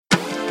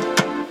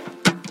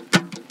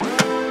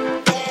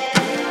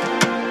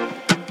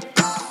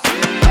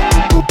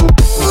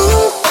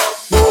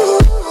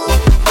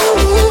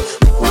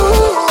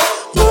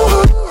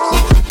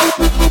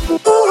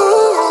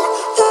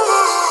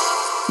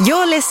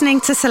listening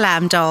to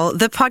Salam Doll,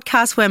 the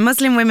podcast where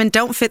Muslim women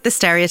don't fit the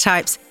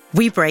stereotypes,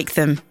 we break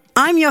them.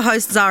 I'm your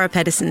host, Zara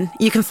Pedersen.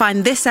 You can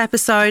find this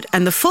episode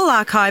and the full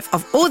archive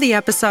of all the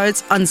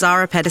episodes on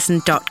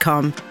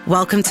zarapedersen.com.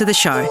 Welcome to the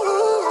show.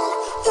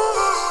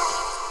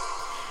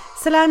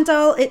 Salam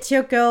Doll, it's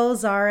your girl,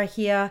 Zara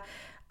here.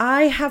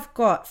 I have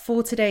got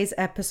for today's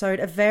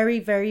episode a very,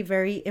 very,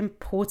 very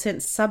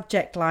important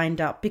subject lined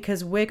up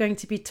because we're going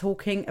to be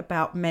talking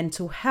about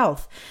mental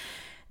health.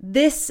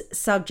 This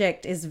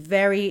subject is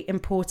very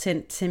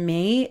important to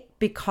me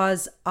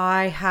because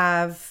I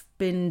have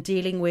been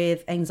dealing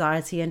with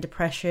anxiety and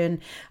depression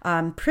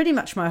pretty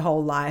much my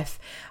whole life.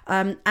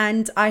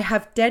 And I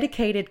have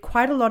dedicated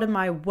quite a lot of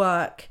my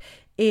work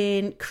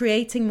in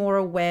creating more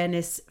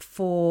awareness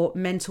for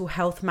mental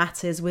health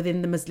matters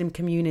within the Muslim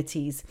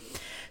communities.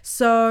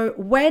 So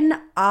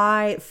when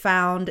I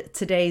found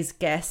today's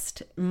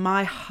guest,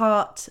 my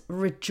heart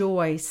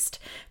rejoiced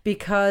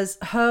because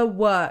her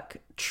work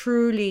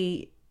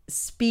truly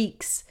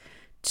speaks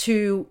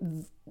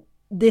to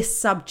this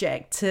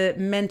subject, to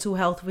mental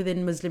health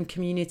within Muslim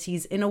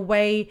communities in a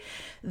way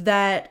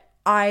that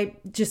I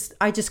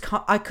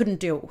couldn't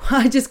do.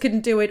 I just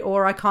couldn't do it,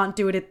 or I can't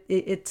do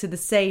it to the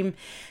same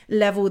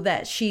level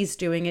that she's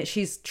doing it.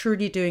 She's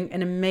truly doing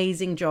an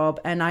amazing job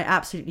and I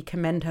absolutely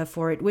commend her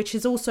for it, which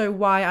is also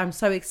why I'm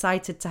so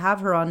excited to have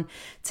her on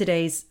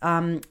today's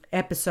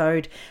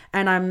episode.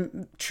 And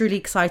I'm truly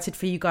excited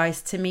for you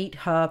guys to meet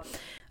her.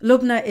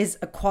 Lobna is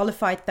a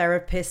qualified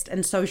therapist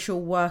and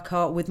social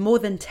worker with more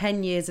than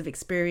 10 years of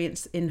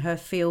experience in her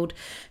field.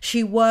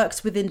 She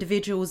works with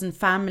individuals and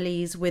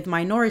families with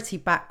minority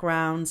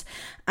backgrounds,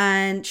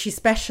 and she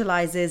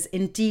specializes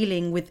in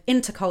dealing with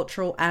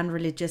intercultural and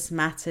religious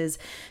matters.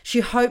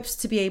 She hopes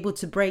to be able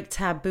to break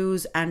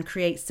taboos and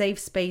create safe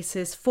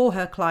spaces for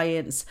her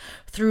clients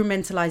through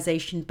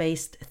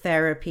mentalization-based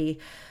therapy.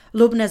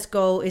 Lobna's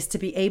goal is to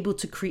be able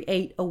to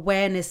create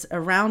awareness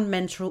around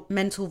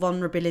mental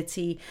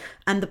vulnerability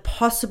and the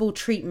possible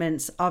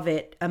treatments of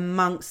it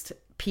amongst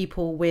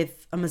people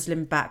with a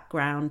Muslim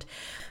background.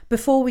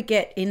 Before we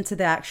get into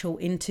the actual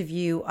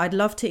interview, I'd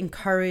love to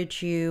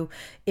encourage you,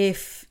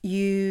 if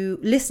you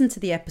listen to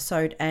the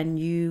episode and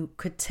you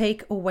could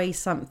take away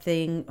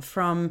something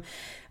from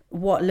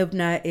what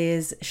Lobna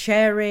is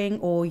sharing,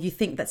 or you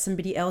think that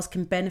somebody else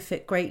can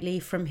benefit greatly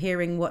from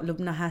hearing what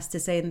Lobna has to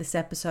say in this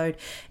episode,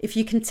 if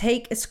you can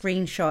take a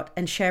screenshot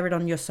and share it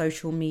on your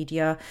social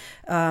media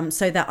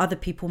so that other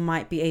people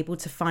might be able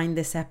to find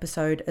this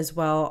episode as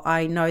well.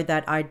 I know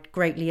that I'd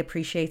greatly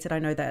appreciate it. I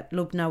know that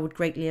Lobna would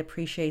greatly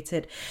appreciate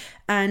it.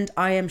 And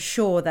I am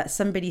sure that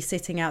somebody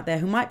sitting out there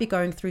who might be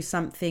going through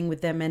something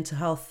with their mental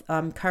health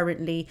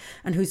currently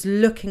and who's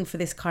looking for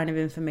this kind of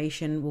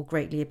information will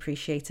greatly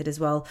appreciate it as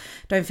well.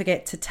 Don't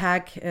forget to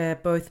tag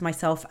both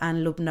myself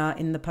and Lobna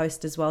in the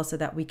post as well so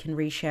that we can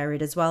reshare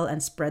it as well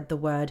and spread the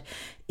word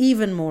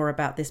even more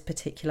about this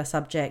particular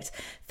subject.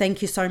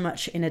 Thank you so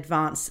much in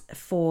advance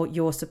for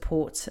your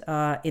support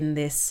in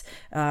this.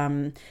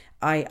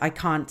 I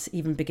can't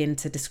even begin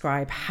to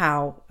describe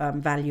how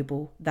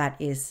valuable that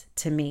is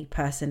to me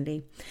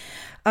personally.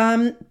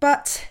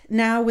 But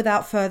now,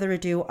 without further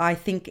ado, I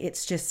think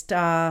it's just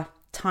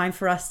time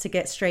for us to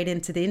get straight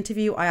into the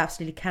interview. I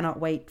absolutely cannot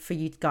wait for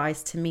you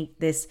guys to meet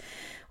this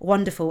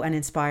wonderful and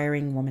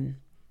inspiring woman.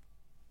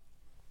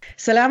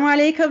 Assalamu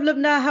alaikum,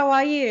 Lobna. How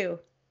are you?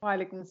 Wa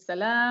alaikum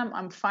salam.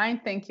 I'm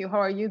fine, thank you. How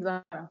are you,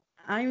 Zara?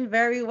 I'm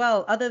very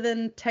well, other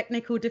than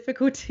technical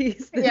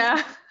difficulties.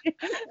 Yeah.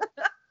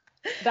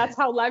 That's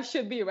how life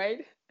should be,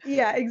 right?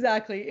 Yeah,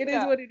 exactly. It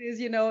is what it is.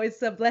 You know,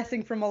 it's a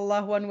blessing from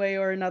Allah one way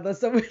or another.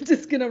 So we're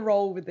just going to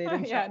roll with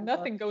it. Yeah,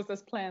 nothing goes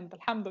as planned.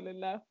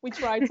 Alhamdulillah. We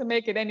try to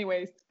make it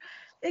anyways.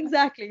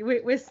 Exactly.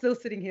 We're still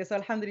sitting here. So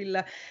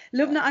alhamdulillah.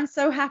 Lobna, I'm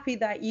so happy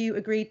that you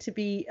agreed to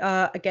be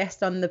a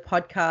guest on the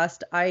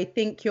podcast. I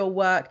think your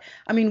work,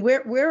 I mean,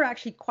 we're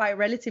actually quite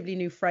relatively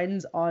new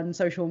friends on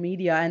social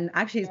media. And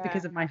actually it's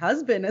because of my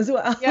husband as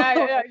well.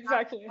 Yeah,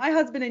 exactly. My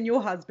husband and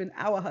your husband,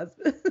 our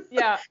husband.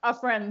 Yeah, our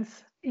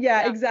friends.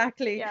 Yeah,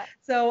 exactly. Yeah.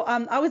 So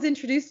I was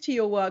introduced to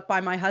your work by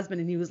my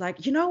husband and he was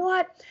like, you know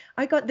what?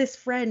 I got this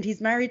friend.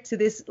 He's married to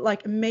this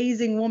like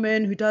amazing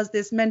woman who does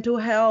this mental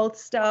health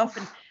stuff.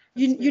 And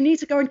you need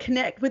to go and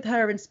connect with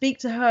her and speak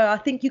to her. I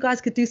think you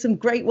guys could do some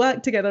great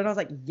work together. And I was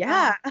like,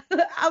 yeah,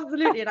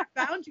 absolutely. And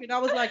I found you and I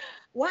was like,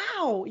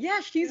 wow, yeah,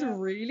 she's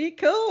really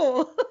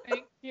cool.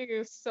 Thank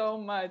you so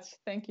much.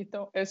 Thank you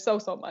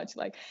so much.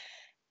 Like,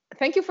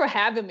 thank you for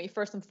having me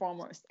first and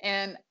foremost.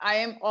 And I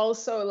am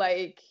also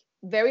like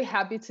very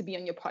happy to be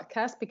on your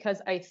podcast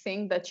because I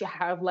think that you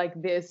have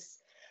like this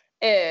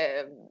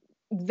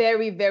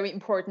very, very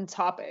important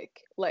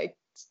topic, like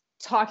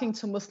talking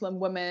to Muslim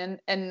women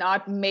and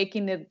not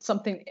making it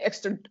something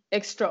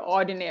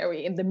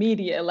extraordinary in the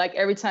media. Like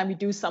every time you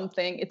do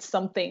something, it's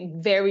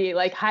something very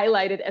like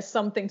highlighted as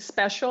something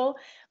special.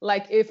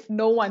 Like if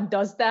no one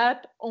does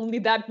that, only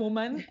that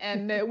woman.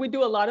 And we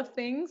do a lot of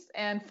things,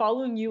 and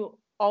following you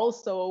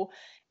also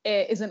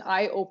is an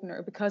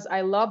eye-opener because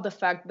I love the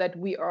fact that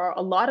we are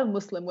a lot of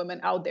Muslim women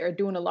out there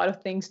doing a lot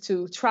of things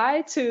to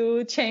try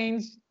to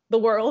change the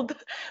world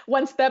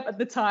one step at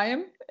the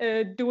time,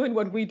 doing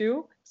what we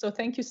do. So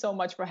thank you so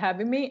much for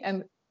having me.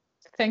 And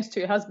thanks to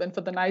your husband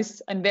for the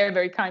nice and very,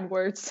 very kind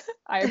words.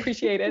 I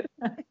appreciate it.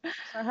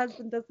 My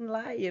husband doesn't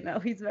lie,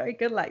 he's very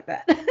good like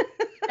that.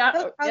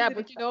 Yeah,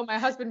 but my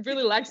husband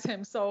really likes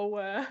him.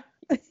 So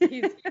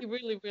he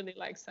really, really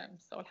likes him.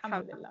 So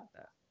alhamdulillah.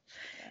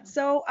 Yeah.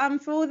 So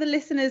for the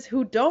listeners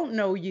who don't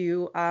know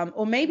you,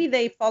 or maybe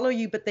they follow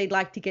you, but they'd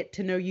like to get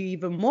to know you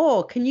even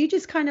more, can you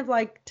just kind of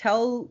like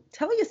tell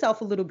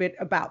yourself a little bit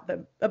about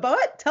them?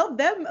 Tell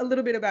them a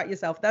little bit about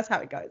yourself. That's how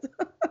it goes.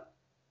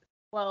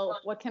 Well,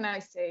 what can I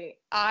say?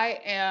 I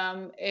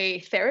am a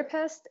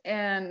therapist,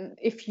 and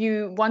if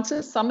you want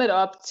to sum it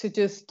up to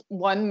just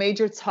one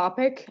major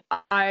topic,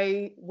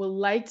 I would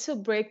like to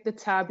break the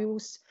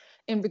taboos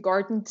in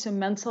regard to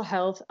mental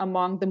health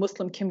among the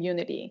Muslim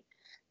community.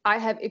 I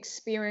have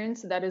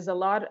experienced that is a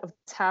lot of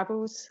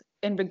taboos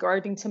in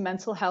regarding to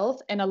mental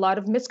health and a lot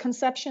of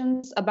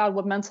misconceptions about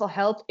what mental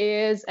health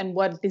is and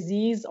what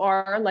disease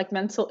are, like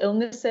mental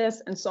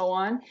illnesses and so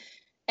on.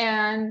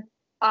 And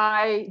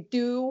I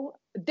do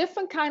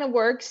different kind of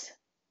works,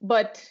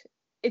 but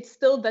it's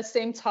still the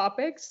same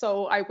topic.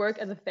 So I work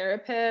as a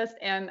therapist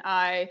and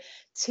I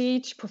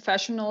teach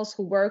professionals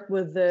who work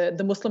with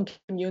the Muslim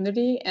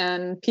community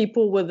and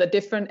people with a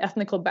different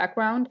ethnical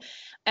background,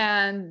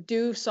 and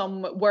do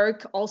some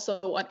work also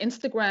on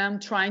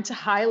Instagram trying to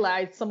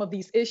highlight some of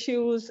these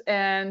issues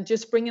and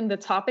just bringing the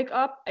topic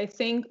up. I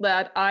think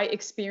that I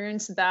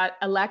experienced that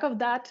a lack of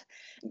that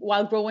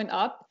while growing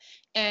up,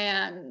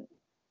 and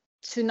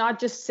to not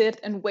just sit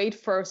and wait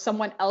for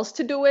someone else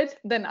to do it,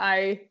 then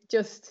I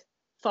just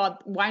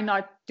thought, why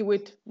not do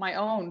it my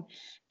own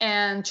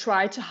and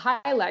try to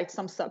highlight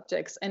some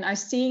subjects. And I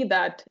see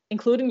that,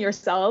 including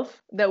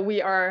yourself, that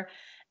we are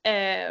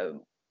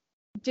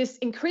just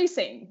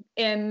increasing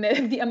in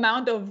the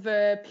amount of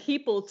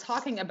people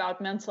talking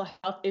about mental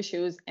health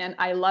issues, and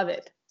I love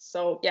it.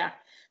 So yeah,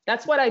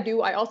 that's what I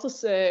do. I also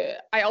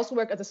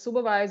work as a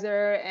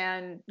supervisor,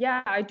 and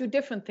yeah, I do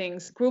different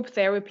things, group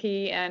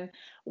therapy and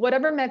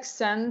whatever makes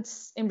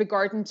sense in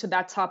regard to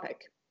that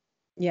topic.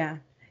 Yeah.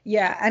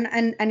 Yeah,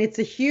 and it's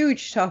a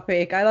huge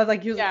topic. I love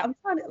Yeah. I'm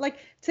trying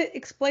to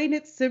explain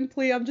it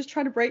simply. I'm just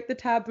trying to break the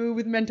taboo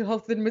with mental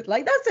health and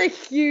like that's a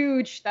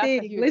huge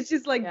thing. Let's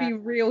just be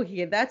real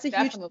here. That's a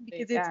huge thing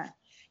because it's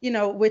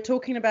we're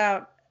talking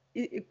about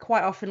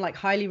quite often like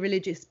highly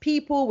religious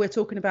people. We're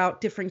talking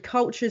about different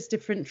cultures,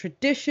 different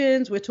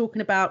traditions. We're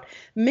talking about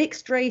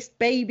mixed race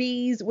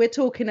babies. We're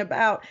talking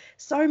about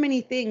so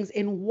many things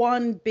in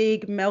one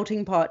big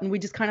melting pot, and we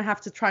just kind of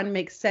have to try and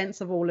make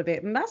sense of all of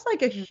it. And that's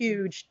like a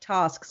huge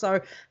task. So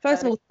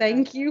first of all,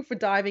 thank you for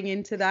diving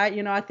into that.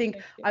 I think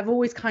I've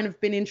always kind of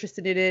been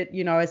interested in it,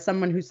 as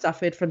someone who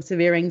suffered from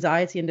severe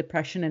anxiety and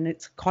depression, and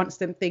it's a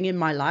constant thing in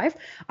my life.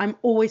 I'm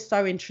always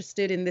so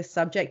interested in this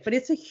subject, but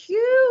it's a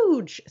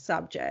huge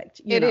subject.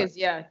 It is,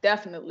 yeah,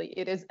 definitely.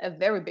 It is a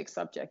very big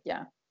subject,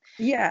 yeah.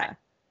 Yeah.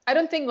 I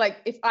don't think like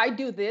if I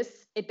do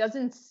this,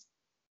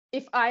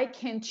 if I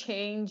can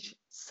change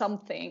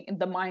something in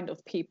the mind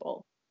of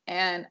people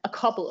and a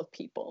couple of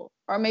people,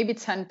 or maybe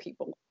 10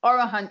 people, or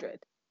 100,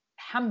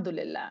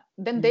 alhamdulillah,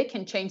 then they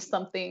can change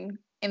something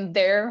in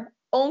their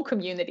own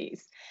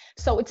communities.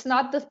 So it's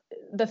not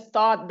the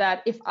thought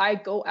that if I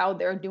go out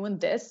there doing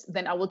this,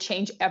 then I will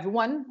change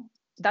everyone.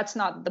 That's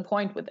not the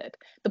point with it.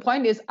 The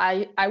point is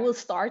I will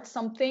start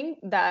something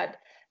that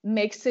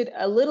makes it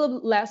a little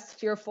less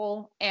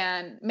fearful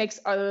and makes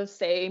others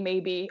say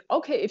maybe,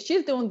 okay, if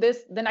she's doing this,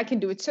 then I can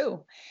do it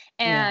too.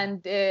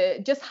 And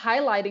just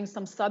highlighting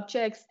some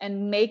subjects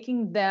and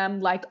making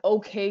them like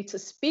okay to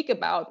speak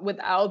about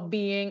without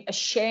being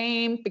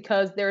ashamed,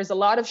 because there's a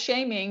lot of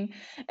shaming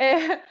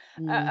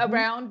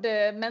around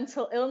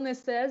mental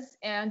illnesses,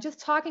 and just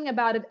talking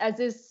about it as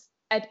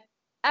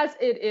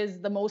it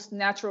is the most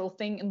natural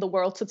thing in the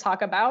world to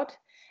talk about,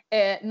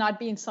 not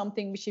being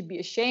something we should be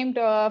ashamed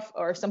of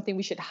or something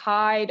we should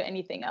hide or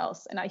anything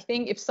else. And I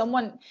think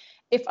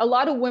if a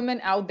lot of women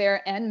out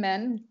there and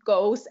men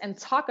goes and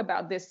talk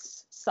about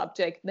this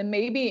subject, then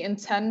maybe in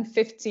 10,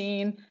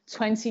 15,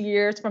 20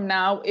 years from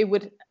now,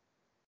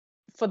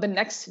 for the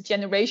next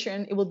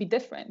generation, it will be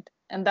different.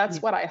 And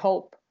that's what I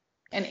hope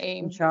and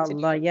aim.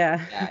 Inshallah,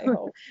 yeah. I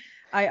hope.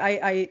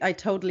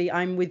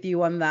 I'm with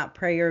you on that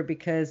prayer,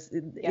 because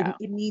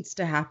it needs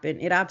to happen.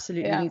 It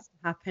absolutely needs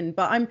to happen.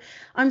 But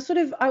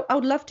I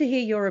would love to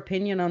hear your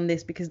opinion on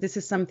this, because this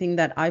is something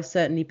that I've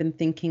certainly been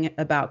thinking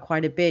about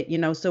quite a bit,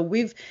 so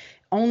we've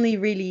only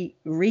really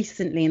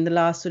recently in the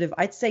last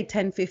I'd say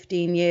 10,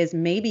 15 years,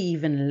 maybe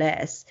even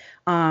less.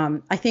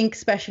 I think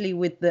especially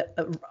with the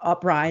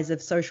uprise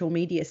of social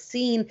media,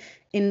 seen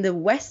in the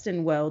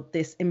Western world,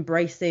 this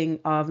embracing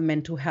of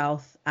mental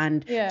health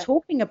and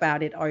talking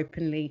about it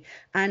openly.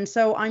 And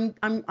so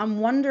I'm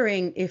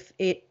wondering if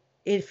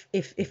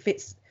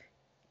it's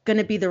going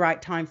to be the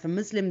right time for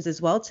Muslims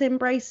as well to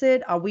embrace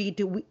it.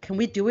 Can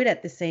we do it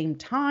at the same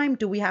time?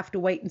 Do we have to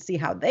wait and see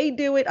how they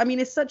do it? I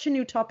mean, it's such a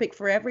new topic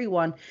for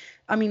everyone.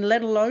 I mean,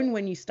 let alone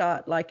when you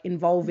start like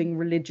involving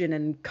religion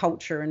and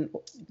culture and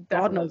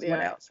God knows what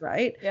else,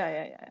 right?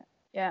 Yeah.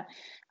 Yeah.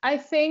 I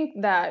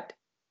think that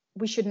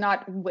we should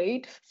not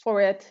wait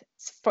for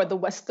the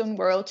Western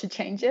world to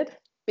change it,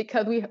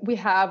 because we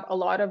have a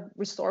lot of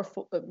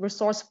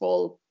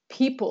resourceful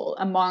people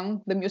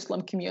among the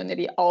Muslim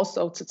community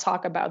also to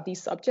talk about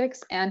these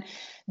subjects. And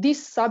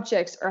these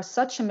subjects are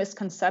such a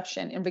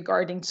misconception in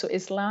regarding to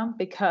Islam,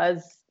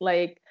 because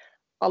like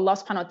Allah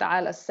subhanahu wa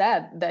ta'ala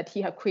said that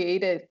he had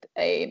created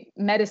a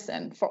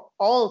medicine for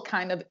all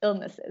kind of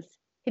illnesses.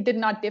 He did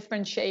not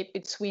differentiate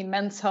between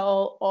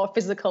mental or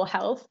physical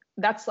health.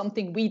 That's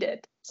something we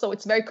did. So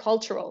it's very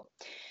cultural.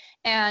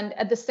 And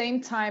at the same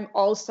time,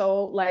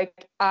 also,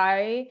 like,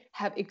 I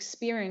have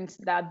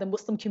experienced that the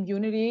Muslim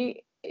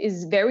community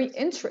is very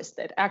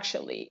interested,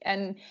 actually.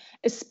 And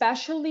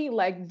especially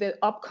like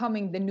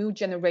the new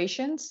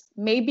generations,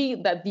 maybe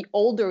that the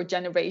older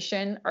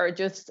generation are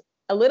just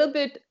a little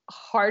bit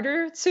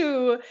harder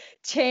to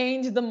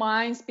change the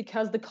minds,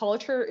 because the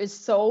culture is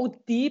so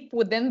deep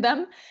within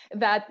them,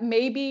 that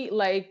maybe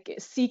like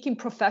seeking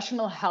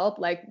professional help,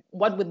 like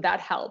what would that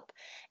help?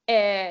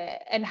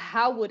 And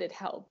how would it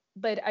help?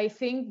 But I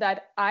think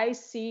that I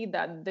see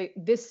that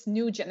this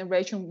new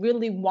generation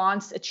really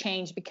wants a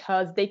change,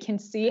 because they can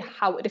see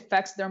how it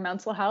affects their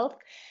mental health.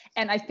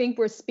 And I think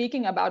we're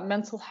speaking about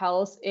mental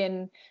health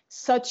in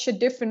such a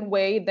different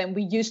way than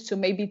we used to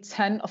maybe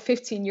 10 or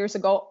 15 years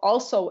ago,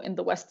 also in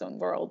the Western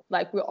world.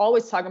 Like, we're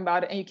always talking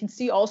about it. And you can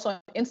see also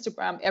on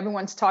Instagram,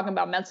 everyone's talking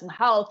about mental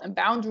health and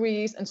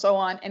boundaries and so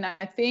on. And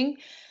I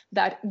think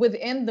that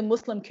within the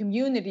Muslim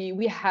community,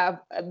 we have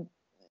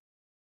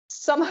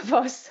some of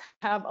us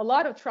have a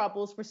lot of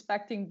troubles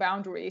respecting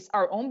boundaries,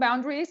 our own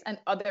boundaries and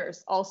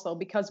others also,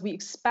 because we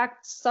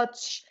expect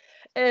such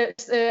a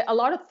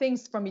lot of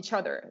things from each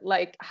other.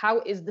 Like, how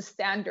is the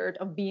standard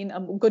of being a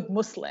good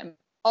Muslim?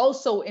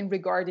 Also in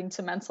regarding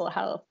to mental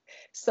health.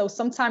 So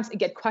sometimes it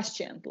get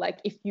questioned, like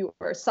if you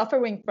are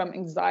suffering from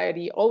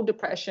anxiety or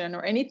depression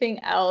or anything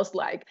else,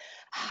 like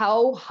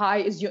how high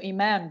is your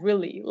iman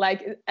really?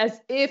 Like,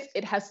 as if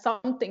it has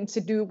something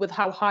to do with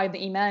how high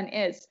the iman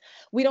is.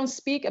 We don't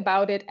speak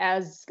about it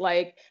as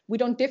like, we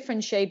don't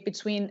differentiate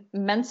between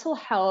mental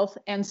health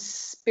and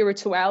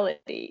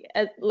spirituality.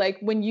 Like,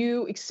 when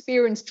you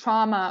experience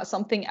trauma or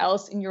something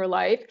else in your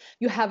life,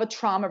 you have a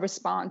trauma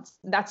response.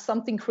 That's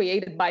something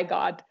created by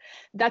God.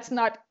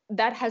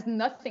 That has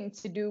nothing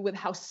to do with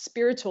how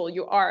spiritual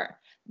you are.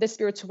 The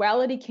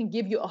spirituality can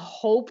give you a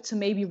hope to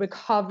maybe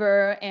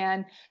recover,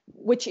 and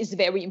which is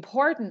very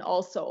important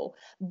also.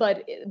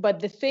 But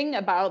the thing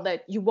about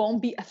that, you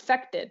won't be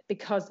affected,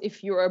 because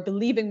if you're a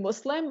believing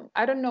Muslim,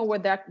 I don't know where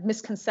that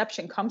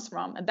misconception comes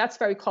from, and that's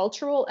very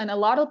cultural. And a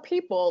lot of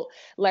people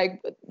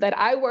like that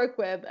I work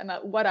with, and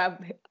what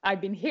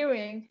I've been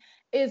hearing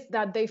is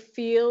that they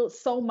feel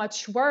so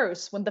much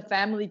worse when the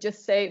family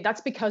just say,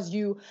 that's because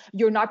you're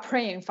not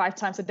praying 5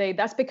 times a day,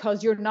 that's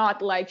because you're not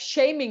like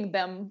shaming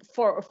them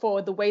for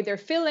the way they're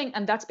feeling,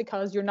 and that's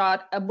because you're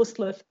not a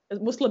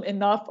Muslim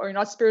enough, or you're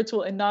not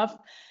spiritual enough.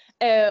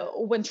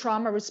 When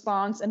trauma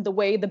response and the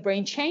way the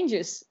brain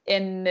changes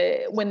in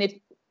when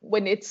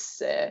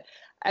it's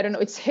I don't know,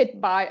 it's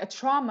hit by a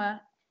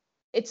trauma,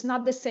 it's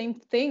not the same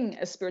thing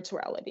as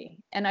spirituality.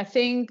 And I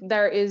think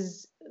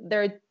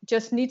there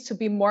just needs to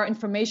be more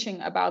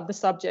information about the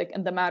subject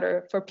and the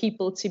matter for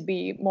people to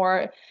be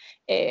more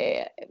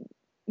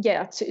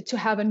to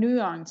have a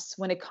nuance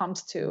when it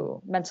comes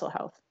to mental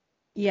health.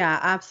 Yeah,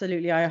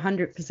 absolutely. I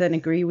 100%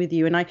 agree with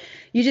you. And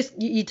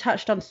you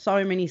touched on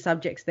so many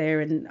subjects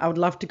there, and I would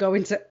love to go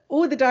into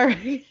all the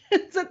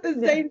directions at the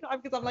same time,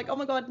 because I'm like, oh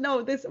my God,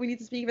 no, we need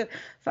to speak of it.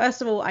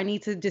 First of all, I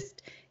need to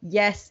just,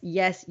 yes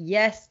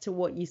to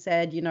what you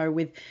said,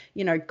 with,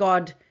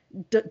 God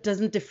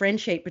doesn't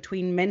differentiate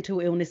between mental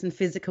illness and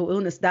physical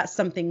illness. That's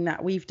something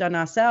that we've done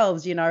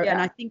ourselves, and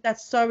I think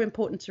that's so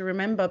important to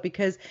remember,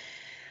 because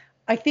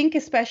I think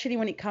especially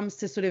when it comes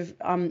to sort of,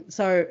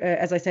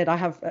 as I said, I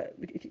have,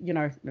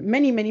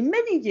 many, many,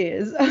 many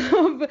years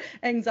of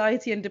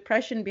anxiety and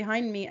depression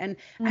behind me. And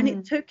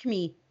it took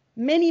me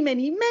many,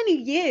 many, many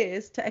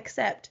years to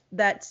accept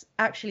that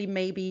actually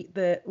maybe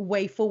the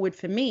way forward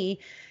for me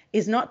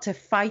is not to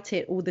fight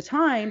it all the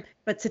time,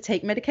 but to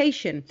take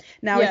medication.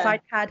 Now, if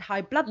I'd had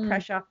high blood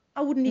pressure,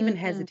 I wouldn't even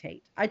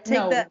hesitate. I'd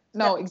take that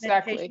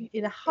medication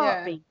in a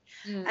heartbeat.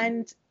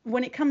 And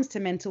when it comes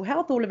to mental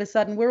health, all of a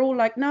sudden we're all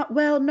like,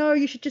 no,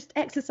 you should just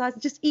exercise,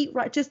 just eat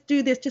right, just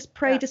do this, just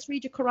pray, just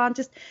read your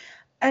Quran,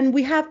 and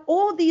we have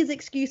all these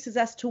excuses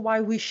as to why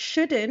we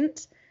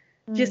shouldn't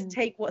just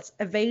take what's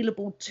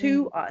available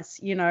to us,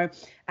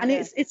 and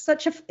it's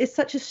such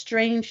a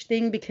strange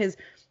thing, because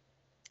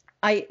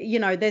I'm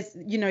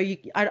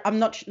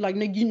not like,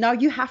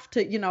 you have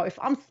to, if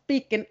I'm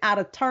speaking out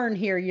of turn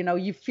here,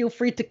 you feel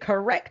free to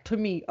correct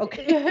me.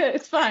 Okay. Yeah,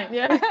 it's fine.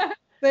 Yeah.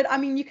 But I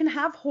mean, you can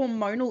have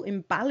hormonal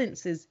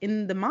imbalances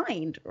in the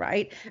mind,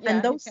 right? Yeah,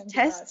 and those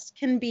tests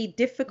can be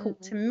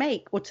difficult to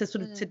make, or to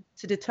sort of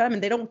to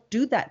determine. They don't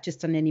do that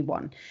just on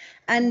anyone.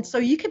 And so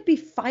you could be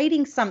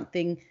fighting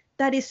something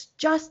that is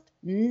just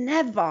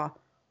never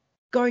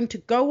going to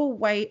go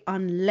away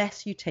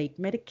unless you take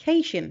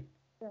medication.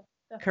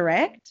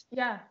 Correct?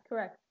 Yeah,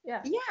 correct.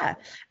 Yeah. Yeah.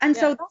 And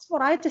Yeah. so that's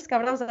what I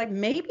discovered. I was like,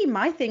 maybe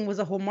my thing was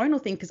a hormonal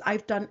thing because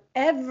I've done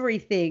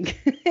everything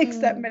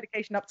except Mm,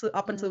 medication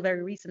up until mm,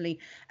 very recently.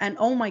 And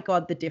oh my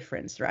God, the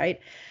difference, right?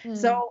 mm.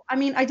 So, I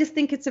mean, I just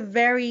think it's a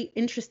very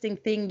interesting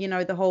thing,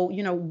 the whole,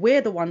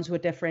 we're the ones who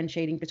are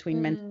differentiating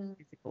between mental Mm. and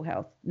physical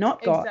health,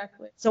 not God.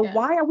 Exactly. So Yeah.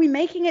 why are we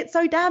making it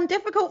so damn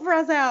difficult for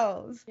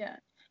ourselves? Yeah.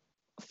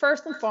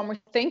 First and foremost,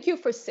 thank you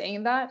for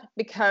saying that,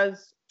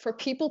 because for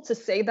people to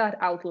say that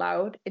out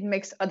loud, it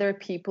makes other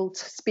people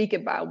to speak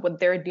about what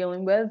they're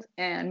dealing with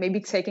and maybe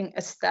taking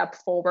a step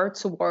forward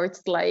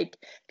towards like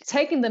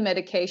taking the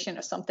medication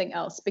or something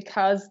else.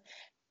 Because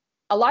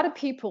a lot of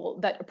people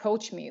that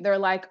approach me, they're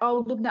like,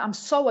 oh, Lubna, I'm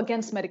so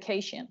against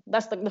medication.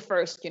 That's like the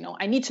first,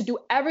 I need to do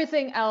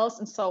everything else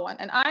and so on.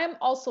 And I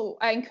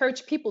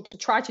encourage people to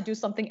try to do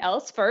something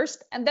else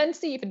first and then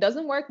see if it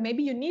doesn't work.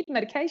 Maybe you need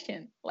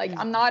medication. Like,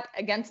 I'm not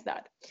against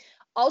that.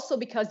 Also,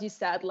 because you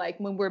said like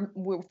when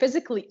we're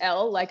physically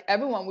ill, like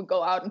everyone would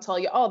go out and tell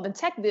you, oh, then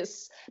take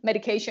this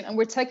medication. And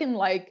we're taking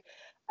like,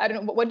 I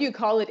don't know, what do you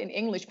call it in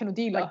English?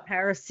 Panodila. Like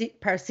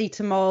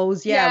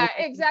paracetamols, yeah, Yeah, we're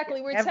taking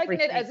exactly. We're taking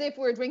it everything. as if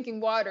we're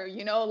drinking water,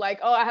 like,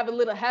 oh, I have a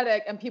little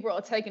headache, and people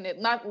are taking it.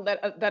 Not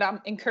that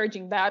I'm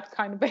encouraging that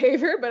kind of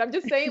behavior, but I'm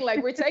just saying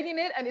like we're taking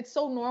it and it's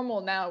so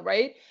normal now,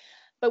 right?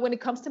 But when it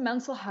comes to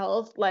mental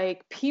health,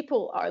 like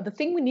the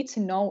thing we need to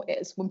know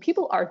is when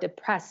people are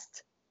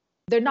depressed,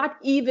 they're not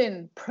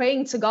even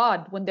praying to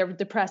God when they're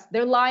depressed.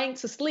 They're lying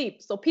to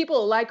sleep. So people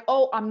are like,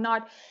 oh, I'm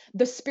not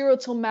the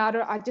spiritual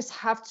matter. I just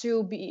have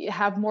to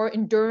have more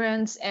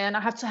endurance, and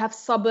I have to have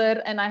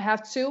sabr, and I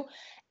have to.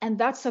 And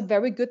that's a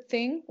very good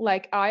thing.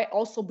 Like, I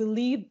also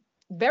believe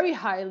very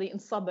highly in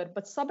sabr,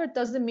 but sabr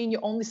doesn't mean you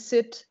only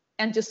sit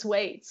and just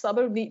wait.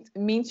 Sabr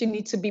means you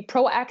need to be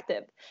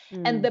proactive.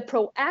 And Mm, the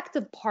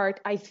proactive part,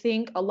 I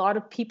think a lot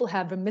of people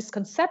have a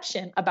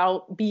misconception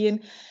about being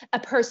a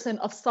person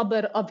of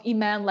sabr, of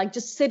iman, like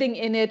just sitting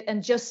in it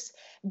and just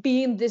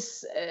being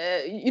this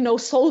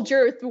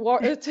soldier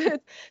towards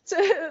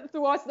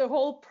the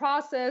whole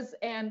process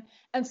and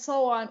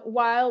so on.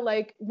 While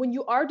like when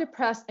you are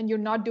depressed and you're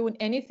not doing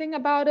anything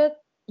about it,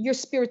 your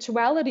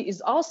spirituality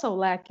is also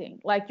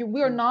lacking. Like,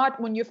 we're mm, not,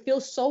 when you feel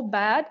so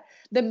bad,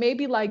 then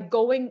maybe like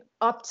going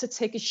up to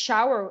take a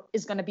shower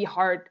is going to be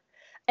hard.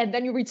 And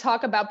then we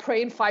talk about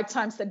praying 5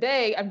 times a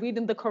day and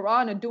reading the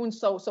Quran and doing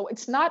so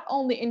it's not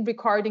only in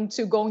regarding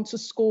to going to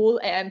school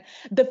and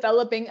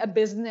developing a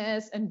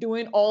business and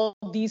doing all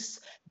these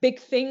big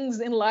things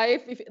in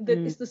life.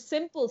 mm, It's the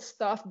simple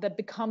stuff that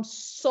becomes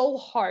so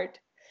hard.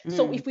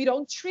 So mm, if we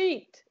don't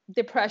treat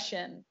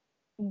depression,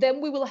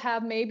 then we will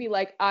have, maybe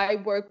like, I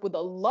work with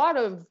a lot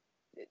of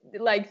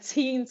like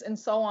teens and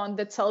so on,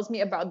 that tells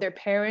me about their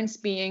parents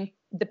being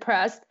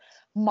depressed,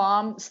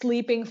 mom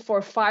sleeping for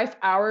 5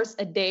 hours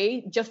a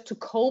day just to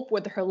cope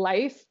with her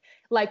life.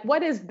 Like,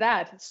 what is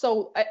that?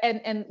 So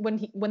and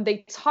when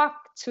they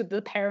talk to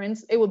the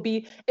parents, it will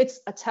be, it's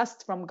a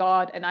test from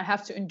God and I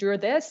have to endure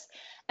this.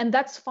 And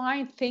that's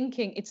fine,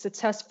 thinking it's a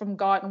test from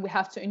God and we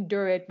have to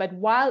endure it. But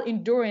while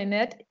enduring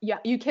it, yeah,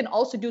 you can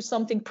also do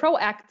something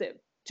proactive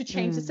to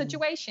change the mm.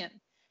 situation.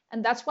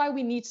 And that's why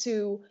we need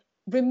to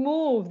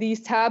remove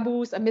these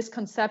taboos and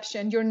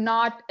misconception. You're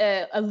not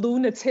a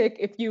lunatic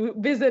if you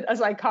visit a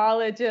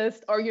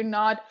psychologist, or you're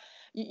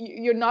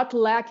not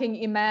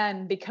lacking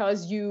iman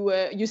because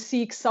you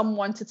seek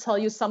someone to tell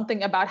you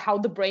something about how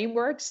the brain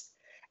works.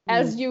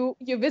 As Mm,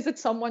 you visit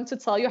someone to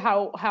tell you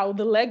how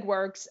the leg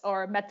works,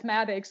 or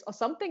mathematics or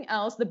something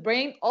else, the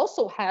brain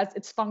also has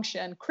its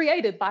function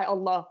created by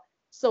Allah.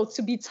 So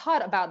to be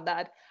taught about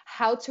that,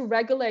 how to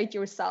regulate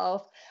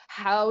yourself,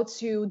 how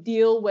to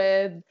deal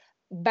with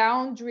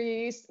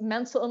boundaries,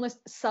 mental illness,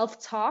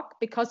 self-talk,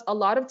 because a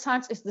lot of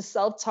times it's the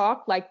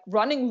self-talk, like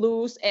running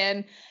loose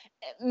and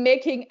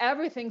making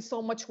everything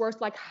so much worse.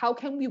 Like, how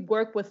can we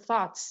work with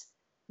thoughts?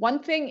 One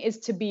thing is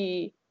to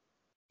be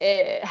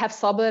have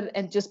sabr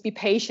and just be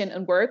patient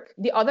and work.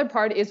 The other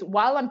part is,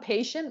 while I'm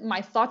patient,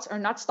 my thoughts are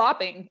not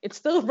stopping. It's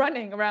still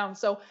running around.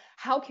 So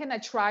how can I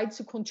try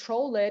to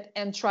control it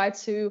and try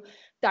to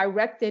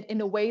direct it in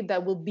a way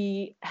that will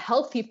be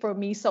healthy for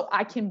me, so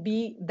I can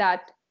be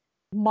that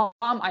mom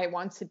I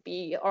want to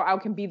be, or I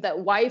can be that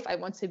wife I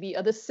want to be,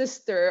 or the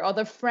sister, or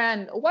the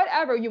friend, or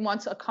whatever you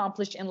want to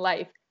accomplish in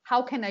life.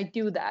 How can I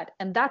do that?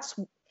 And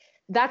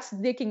that's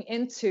digging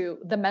into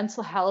the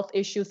mental health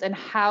issues and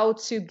how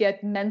to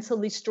get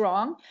mentally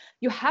strong.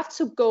 You have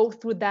to go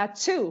through that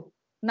too.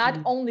 Not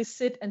mm, only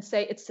sit and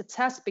say it's a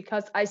test,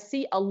 because I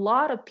see a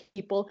lot of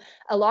people,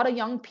 a lot of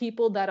young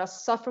people that are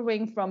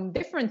suffering from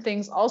different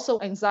things, also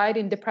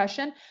anxiety and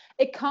depression.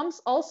 It comes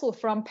also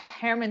from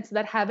parents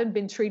that haven't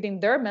been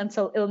treating their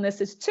mental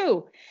illnesses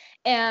too.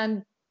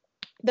 And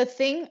the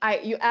thing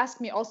you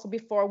asked me also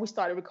before we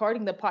started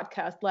recording the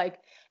podcast, like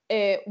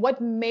what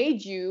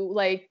made you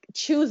like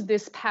choose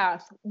this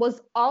path,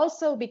 was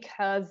also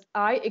because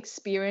I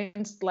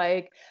experienced,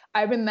 like,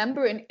 I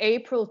remember in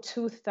April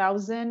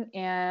 2000,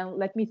 and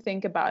let me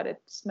think about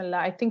it, Bismillah,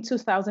 I think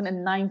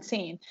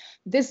 2019,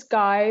 this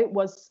guy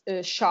was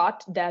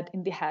shot dead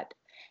in the head.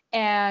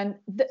 And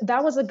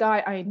that was a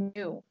guy I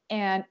knew.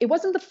 And it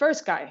wasn't the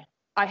first guy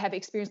I have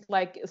experienced,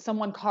 like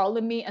someone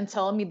calling me and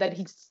telling me that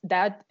he's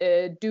that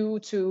due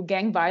to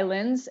gang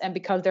violence, and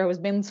because there has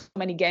been so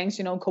many gangs,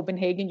 in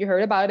Copenhagen, you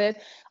heard about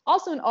it,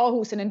 also in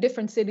Aarhus and in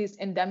different cities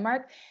in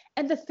Denmark.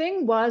 And the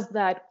thing was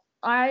that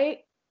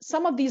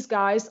some of these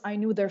guys, I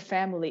knew their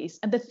families.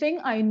 And the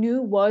thing I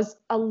knew was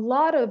a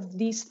lot of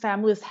these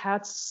families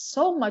had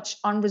so much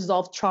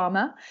unresolved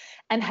trauma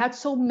and had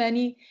so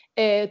many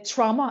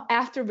trauma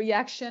after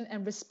reaction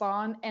and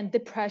respond and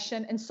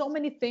depression and so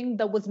many things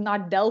that was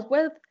not dealt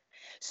with.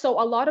 So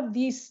a lot of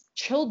these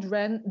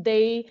children,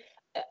 they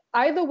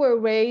either were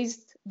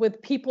raised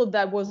with people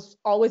that was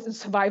always in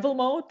survival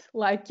mode,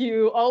 like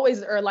you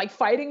always are like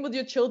fighting with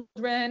your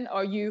children,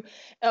 or you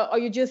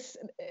just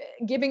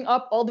giving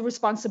up all the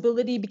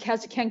responsibility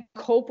because you can't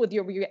cope with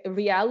your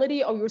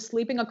reality, or you're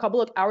sleeping a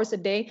couple of hours a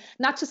day.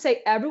 Not to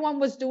say everyone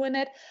was doing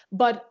it,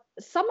 but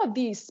some of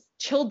these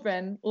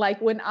children,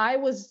 like when I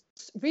was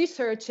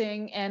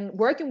researching and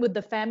working with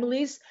the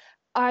families,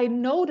 I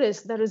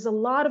noticed there is a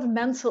lot of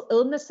mental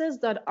illnesses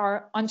that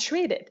are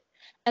untreated.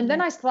 And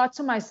then I thought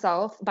to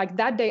myself, like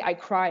that day I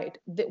cried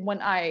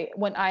when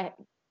I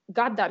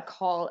got that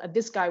call and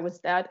this guy was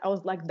dead. I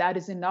was like, that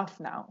is enough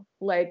now.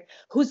 Like,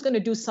 who's going to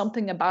do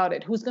something about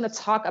it? Who's going to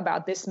talk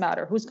about this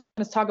matter? Who's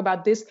going to talk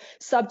about this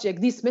subject,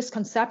 these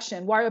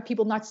misconceptions? Why are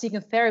people not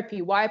seeking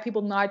therapy? Why are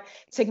people not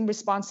taking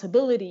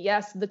responsibility?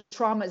 Yes, the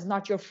trauma is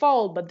not your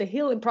fault, but the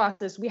healing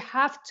process, we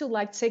have to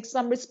like take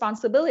some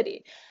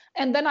responsibility.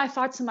 And then I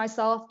thought to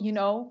myself,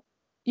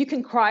 you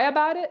can cry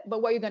about it,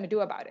 but what are you going to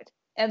do about it?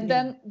 And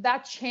then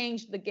that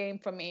changed the game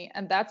for me.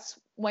 And that's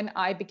when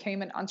I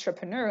became an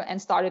entrepreneur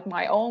and started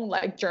my own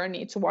like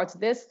journey towards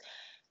this,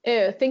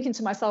 thinking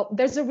to myself,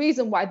 there's a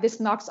reason why this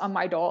knocks on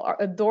my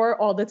door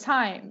all the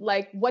time.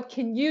 Like, what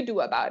can you do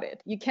about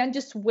it? You can't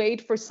just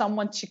wait for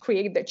someone to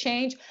create the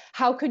change.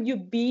 How can you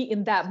be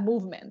in that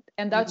movement?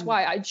 And that's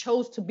why I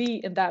chose to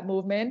be in that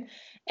movement.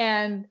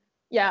 And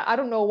yeah, I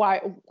don't know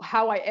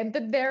how I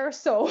ended there.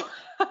 So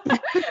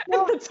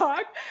the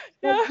talk.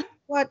 Yeah.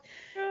 What?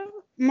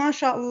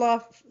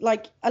 MashaAllah,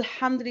 like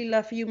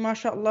alhamdulillah for you,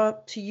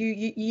 MashaAllah to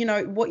you. You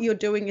know what you're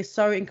doing is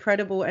so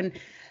incredible,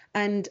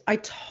 and I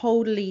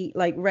totally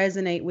like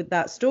resonate with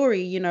that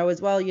story,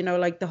 as well,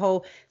 like the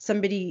whole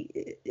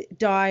somebody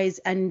dies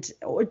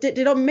or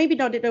maybe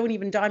not, they don't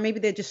even die,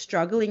 maybe they're just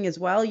struggling as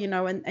well,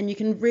 and you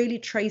can really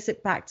trace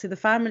it back to the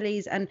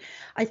families. And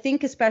I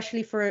think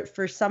especially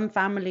for some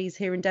families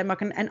here in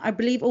Denmark, and I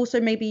believe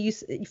also maybe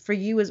for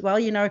you as well,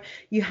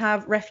 you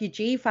have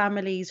refugee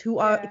families who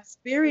are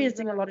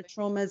experiencing a lot of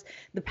traumas.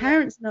 The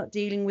parents not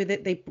dealing with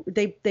it.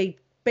 They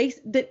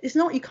it's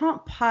not, you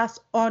can't pass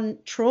on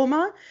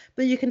trauma,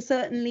 but you can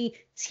certainly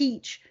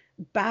teach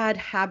bad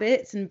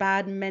habits and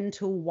bad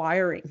mental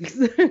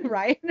wirings,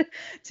 right,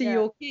 to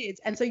your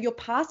kids. And so you're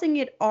passing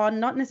it on,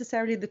 not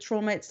necessarily the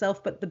trauma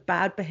itself, but the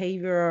bad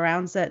behavior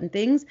around certain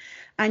things,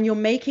 and you're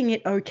making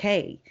it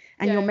okay,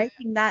 and you're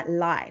making that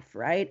life,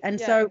 right? And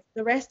so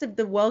the rest of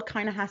the world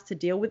kind of has to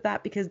deal with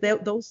that, because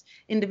those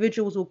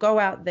individuals will go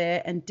out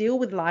there and deal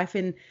with life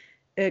in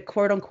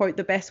quote unquote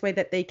the best way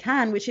that they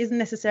can, which isn't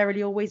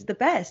necessarily always the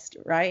best,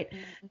 right?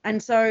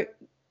 And so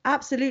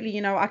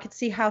absolutely, I could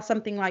see how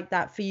something like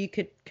that for you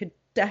could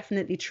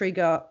definitely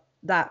trigger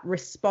that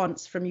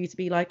response from you to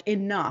be like,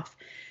 enough.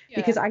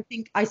 Because I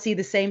think I see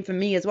the same for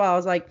me as well. I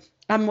was like,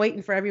 I'm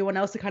waiting for everyone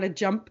else to kind of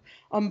jump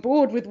on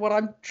board with what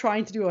I'm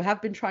trying to do, or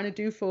have been trying to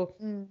do for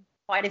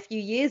quite a few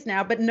years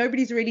now, but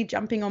nobody's really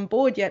jumping on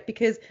board yet,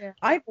 because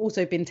I've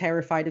also been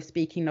terrified of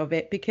speaking of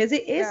it, because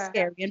it is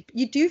scary, and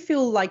you do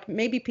feel like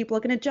maybe people are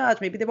going to judge,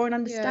 maybe they won't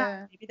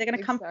understand, maybe they're going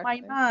to come for my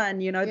man,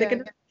 they're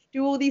going to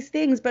do all these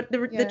things. But the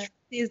truth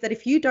is that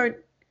if you don't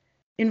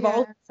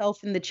involve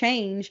yourself in the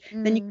change,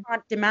 then you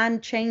can't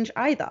demand change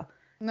either.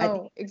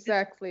 No,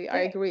 exactly.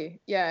 I agree.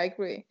 Yeah, I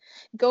agree.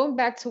 Going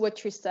back to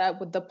what you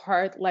said with the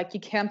part, like you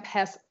can't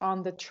pass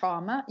on the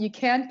trauma, you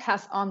can't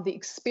pass on the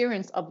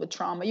experience of the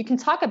trauma. You can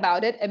talk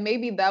about it, and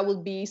maybe that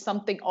will be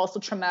something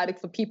also traumatic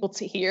for people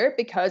to hear,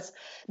 because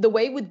the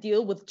way we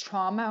deal with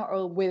trauma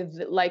or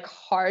with like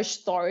harsh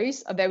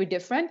stories are very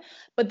different.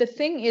 But the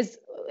thing is,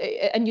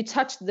 and you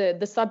touched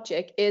the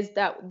subject, is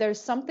that there's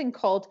something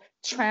called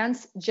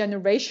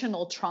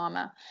transgenerational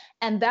trauma.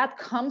 And that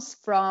comes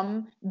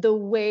from the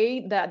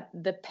way that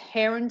the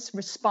parents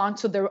respond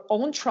to their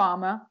own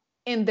trauma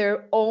in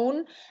their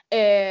own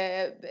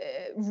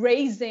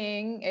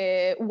raising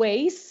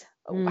ways,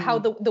 how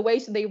the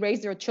ways they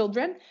raise their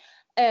children.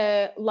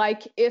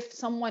 Like if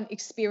someone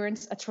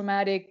experienced a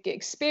traumatic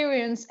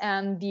experience,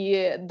 and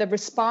the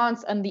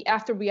response and the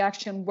after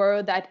reaction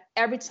were that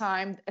every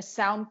time a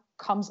sound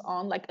comes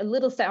on, like a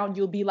little sound,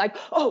 you'll be like,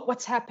 oh,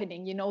 what's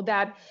happening?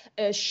 That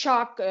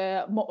shock,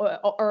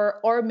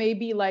 or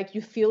maybe like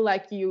you feel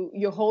like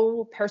your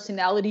whole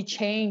personality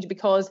changed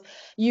because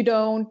you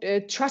don't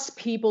trust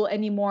people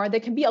anymore. There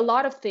can be a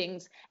lot of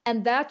things,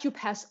 and that you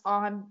pass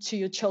on to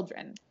your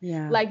children.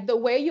 Like the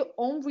way your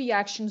own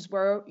reactions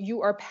were,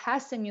 you are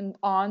passing it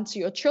on to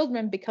your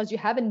children, because you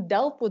haven't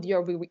dealt with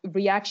your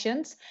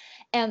reactions.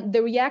 And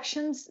the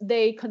reactions,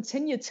 they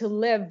continue to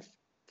live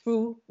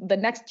through the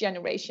next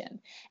generation.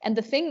 And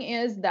the thing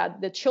is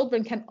that the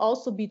children can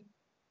also be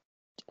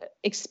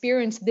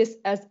experience this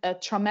as a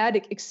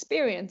traumatic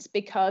experience,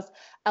 because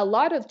a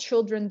lot of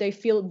children, they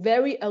feel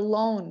very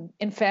alone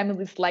in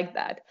families like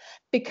that,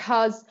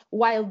 because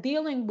while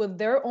dealing with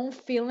their own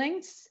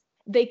feelings,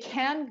 they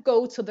can't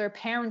go to their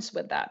parents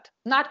with that,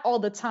 not all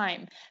the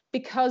time,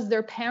 because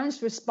their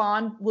parents'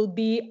 response will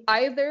be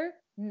either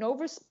no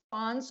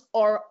response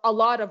or a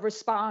lot of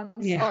response,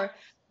 Yeah. or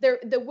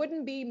there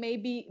wouldn't be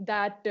maybe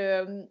that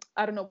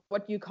I don't know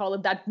what you call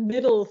it, that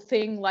middle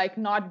thing, like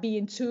not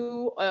being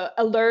too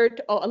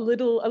alert or a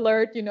little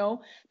alert,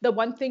 the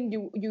one thing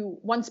you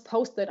once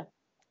posted,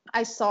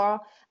 I saw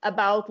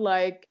about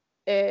like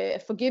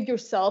forgive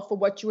yourself for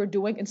what you were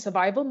doing in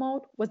survival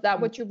mode. Was that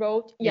what you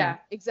wrote? Yeah. Yeah,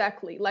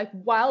 exactly. Like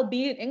while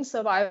being in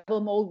survival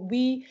mode,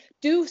 we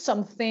do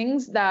some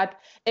things that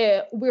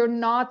we're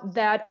not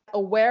that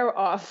aware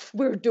of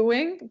we're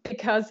doing,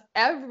 because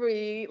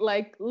every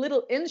like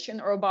little inch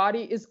in our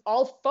body is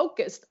all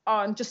focused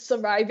on just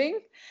surviving.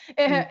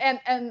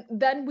 And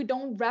then we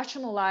don't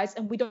rationalize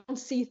and we don't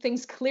see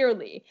things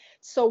clearly.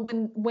 So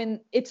when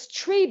it's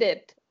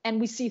treated and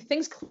we see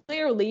things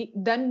clearly,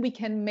 then we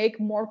can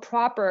make more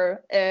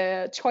proper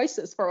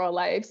choices for our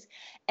lives,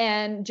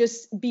 and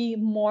just be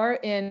more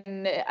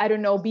in, I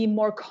don't know, be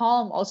more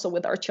calm also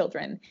with our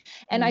children.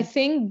 And I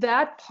think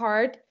that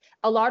part,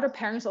 a lot of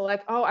parents are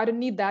like, oh, I don't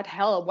need that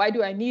help. Why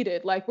do I need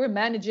it? Like we're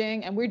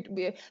managing and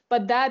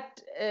but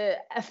that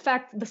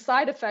effect, the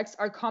side effects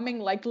are coming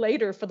like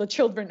later for the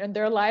children in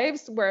their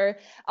lives, where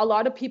a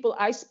lot of people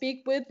I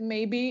speak with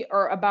maybe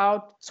are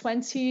about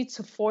 20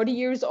 to 40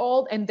 years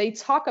old, and they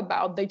talk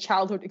about their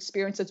childhood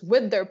experiences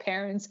with their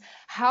parents,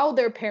 how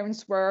their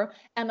parents were,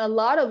 and a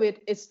lot of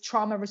it is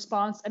trauma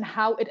response and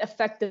how it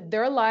affected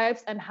their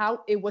lives and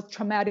how it was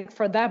traumatic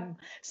for them.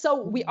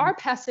 So we are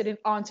passing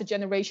it on to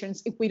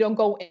generations if we don't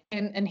go in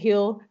and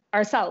heal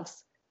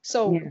ourselves.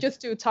 So Yeah.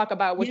 just to talk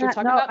about what you're Yeah,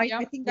 talking no, about.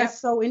 I think that's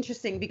so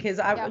interesting because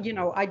I didn't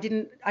know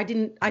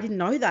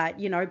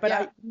that, but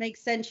it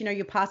makes sense,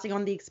 you're passing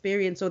on the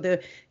experience or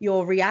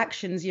your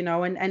reactions,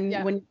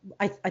 and when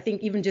I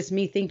think even just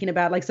me thinking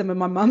about like some of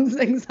my mum's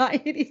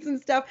anxieties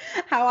and stuff,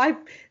 how I've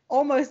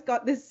almost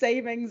got the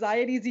same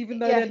anxieties, even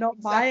though they're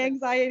not my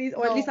anxieties,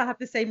 or at least I have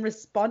the same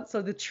response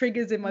or the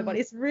triggers in my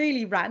body. It's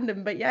really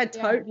random, but yeah, it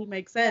totally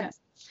makes sense.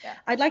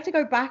 I'd like to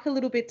go back a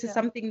little bit to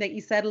something that you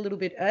said a little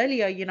bit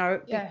earlier,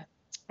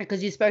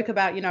 because you spoke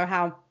about,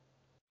 how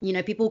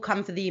people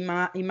come for the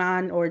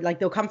iman, or like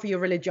they'll come for your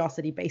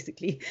religiosity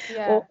basically,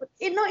 or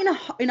not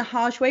in a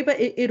harsh way, but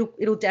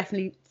it'll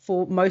definitely,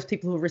 for most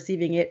people who are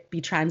receiving it,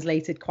 be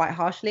translated quite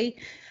harshly.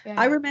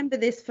 I remember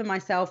this for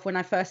myself when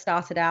I first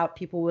started out.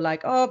 People were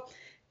like, oh,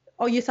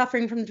 you're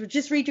suffering from,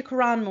 just read your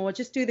Quran more,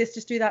 just do this,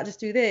 just do that, just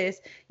do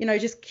this,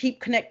 just keep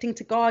connecting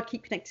to God,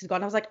 keep connecting to God.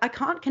 And I was like, I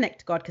can't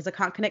connect to God because I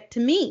can't connect to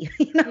me.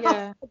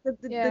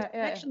 The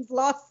connection's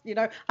lost,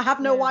 I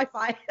have no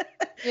Wi-Fi.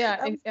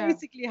 That was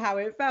basically how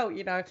it felt,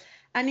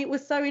 and it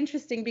was so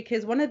interesting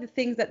because one of the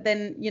things that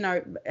then,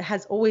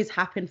 has always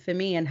happened for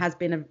me and has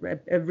been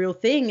a real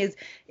thing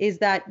is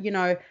that,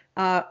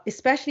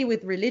 especially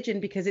with religion,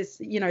 because it's,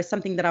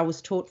 something that I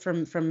was taught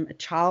from a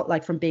child,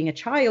 like from being a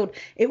child,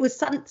 it was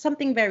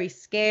something very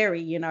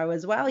scary,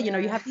 as well.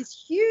 You have these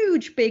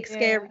huge, big,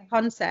 scary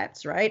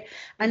concepts, right?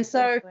 And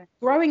so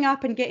growing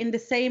up and getting the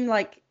same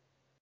like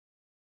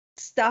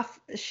stuff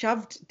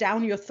shoved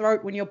down your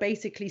throat when you're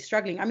basically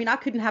struggling. I mean, I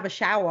couldn't have a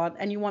shower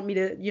and you want me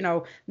to,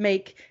 do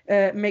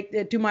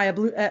my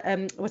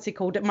what's it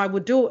called, my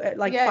wudu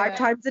like 5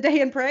 times a day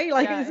and pray,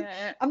 like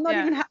I'm not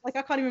even like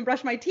I can't even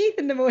brush my teeth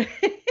in the morning.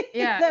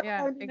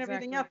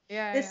 Everything else.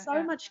 There's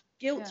so much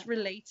guilt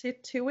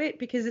related to it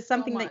because it's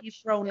something that you've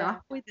grown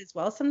up with as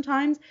well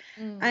sometimes.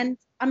 And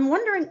I'm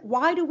wondering,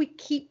 why do we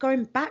keep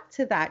going back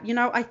to that?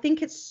 I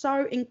think it's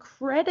so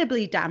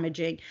incredibly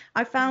damaging.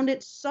 I found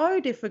it so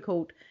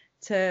difficult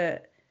to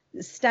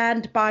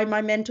stand by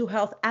my mental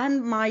health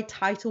and my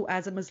title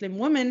as a Muslim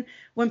woman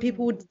when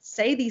people would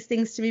say these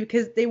things to me,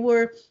 because they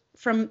were,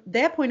 from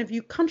their point of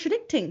view,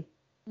 contradicting.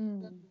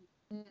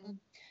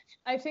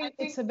 I think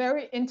it's a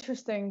very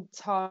interesting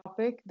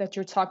topic that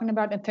you're talking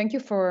about, and thank you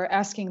for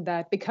asking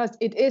that, because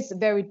it is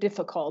very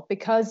difficult.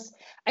 Because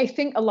I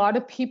think a lot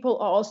of people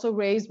are also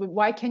raised with,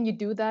 why can you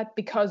do that?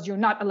 Because you're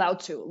not allowed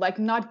to, like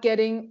not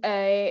getting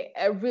a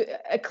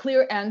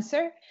clear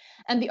answer.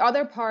 And the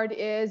other part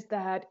is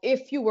that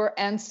if you were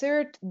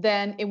answered,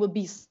 then it would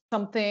be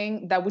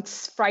something that would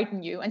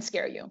frighten you and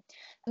scare you.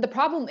 And the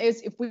problem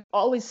is, if we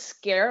always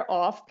scare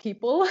off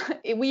people,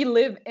 we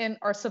live in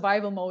our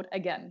survival mode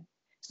again.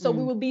 So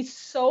we will be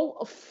so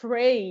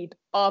afraid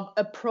of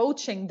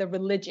approaching the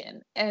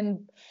religion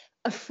and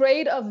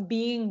afraid of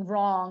being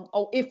wrong.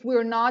 Or if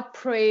we're not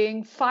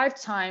praying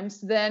 5 times,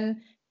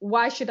 then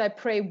why should I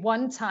pray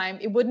one time?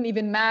 It wouldn't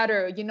even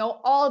matter. You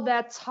know, all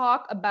that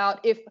talk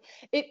about if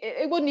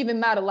it wouldn't even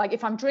matter. Like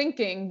if I'm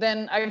drinking,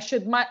 then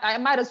I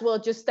might as well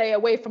just stay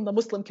away from the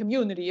Muslim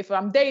community. If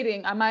I'm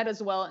dating, I might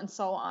as well, and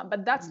so on.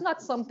 But that's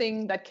not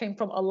something that came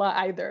from Allah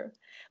either.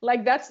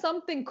 Like that's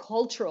something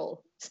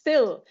cultural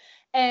still.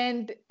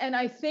 And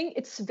I think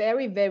it's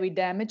very, very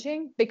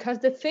damaging, because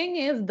the thing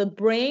is, the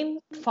brain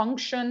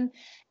function,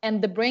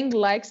 and the brain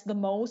likes the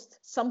most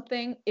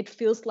something it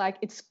feels like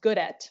it's good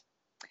at.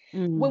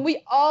 When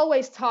we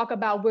always talk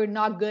about we're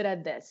not good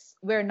at this,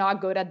 we're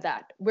not good at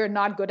that, we're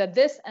not good at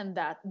this and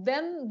that,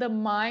 then the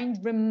mind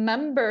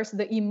remembers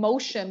the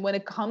emotion when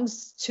it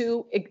comes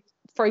to,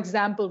 for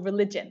example,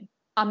 religion.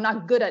 I'm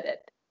not good at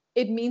it.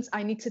 It means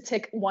I need to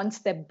take one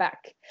step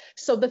back.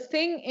 So the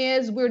thing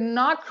is, we're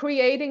not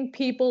creating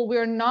people,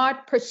 we're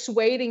not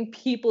persuading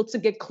people to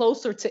get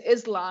closer to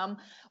Islam,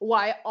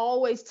 while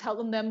always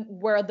telling them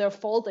where their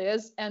fault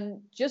is.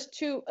 And just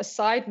to a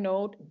side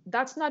note,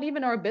 that's not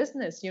even our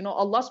business. You know,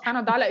 Allah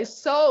subhanahu wa ta'ala is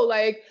so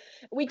like,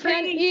 we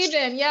can't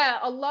even,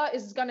 Allah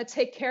is going to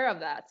take care of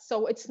that.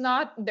 So it's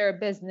not their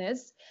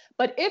business.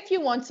 But if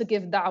you want to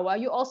give da'wah,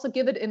 you also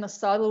give it in a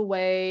subtle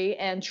way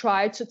and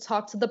try to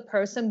talk to the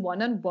person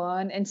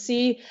one-on-one and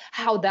see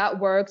how that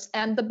works.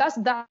 And the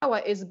best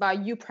da'wah is by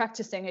you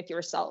practicing it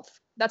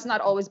yourself. That's not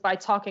always by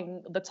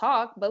talking the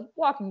talk, but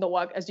walking the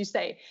walk, as you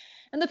say.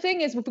 And the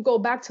thing is, if we go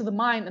back to the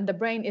mind and the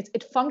brain,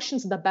 it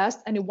functions the best,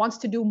 and it wants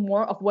to do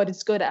more of what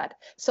it's good at.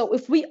 So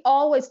if we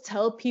always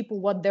tell people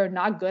what they're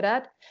not good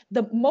at,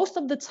 most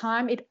of the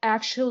time it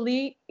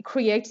actually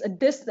creates a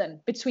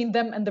distance between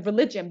them and the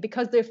religion,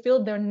 because they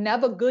feel they're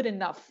never good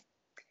enough.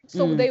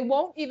 So they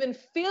won't even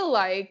feel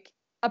like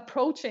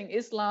approaching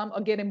Islam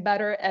or getting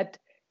better at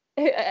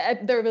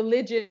their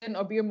religion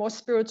or being more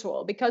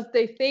spiritual, because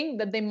they think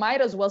that they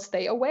might as well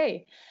stay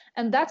away.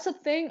 And that's the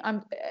thing.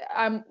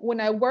 I'm when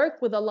I work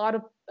with a lot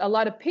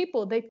of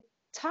people, they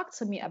talk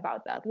to me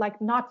about that, like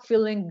not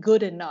feeling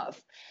good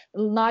enough,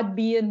 not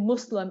being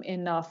Muslim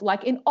enough,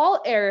 like in all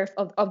areas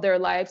of their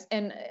lives,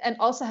 and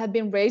also have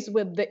been raised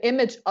with the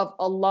image of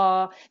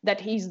Allah,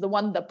 that he's the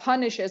one that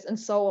punishes, and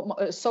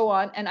so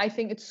on. And I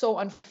think it's so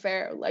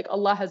unfair. Like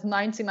Allah has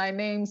 99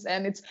 names,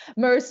 and it's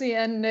mercy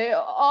and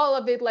all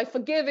of it, like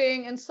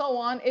forgiving and so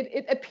on.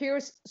 It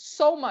appears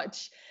so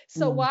much.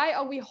 So why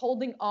are we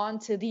holding on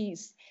to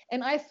these?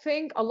 And I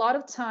think a lot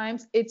of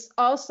times it's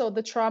also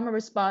the trauma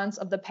response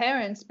of the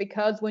parents,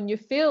 because when you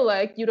feel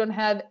like you don't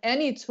have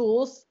any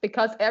tools,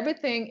 because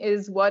everything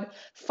is what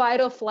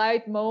fight or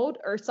flight mode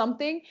or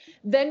something,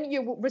 then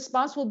your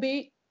response will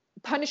be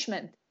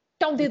punishment.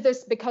 Don't do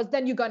this, because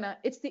then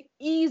it's the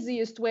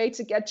easiest way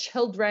to get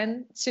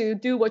children to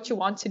do what you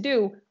want to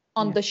do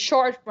on the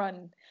short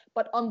run.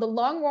 But on the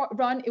long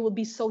run, it will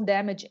be so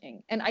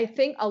damaging. And I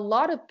think a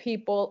lot of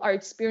people are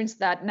experiencing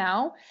that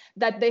now,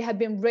 that they have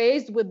been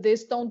raised with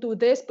this, don't do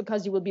this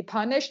because you will be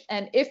punished.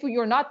 And if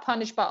you're not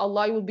punished by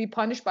Allah, you will be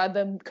punished by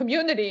the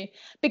community,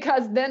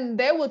 because then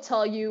they will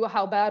tell you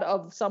how bad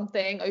of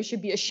something, or you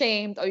should be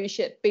ashamed, or you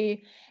should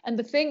be. And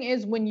the thing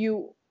is, when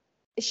you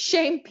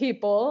shame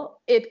people,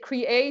 it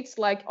creates,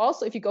 like,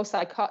 also if you go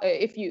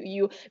if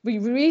you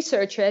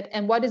research it,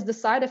 and what is the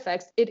side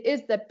effects, it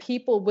is that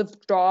people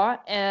withdraw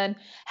and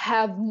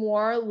have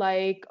more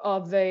like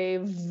of a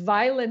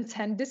violent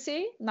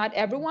tendency. Not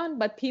everyone,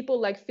 but people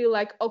like feel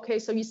like, okay,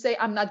 so you say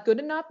I'm not good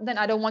enough, then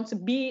I don't want to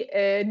be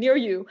near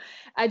you.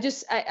 I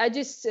just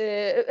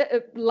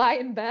lie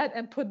in bed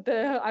and put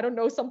I don't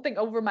know, something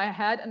over my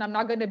head, and I'm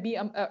not going to be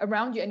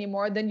around you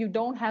anymore. Then you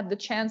don't have the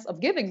chance of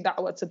giving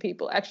da'wah to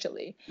people,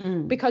 actually,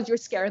 because you're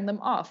scaring them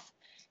off.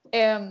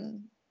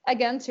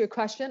 Again, to your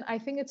question, I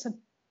think it's a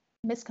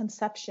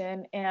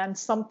misconception and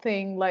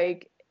something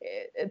like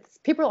it's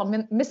people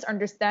are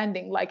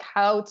misunderstanding like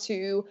how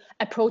to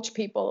approach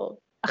people.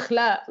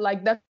 Akhlaq,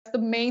 like that's the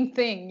main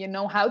thing, you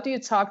know. How do you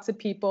talk to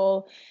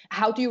people?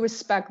 How do you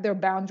respect their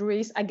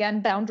boundaries?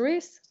 Again,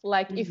 boundaries.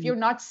 Like if you're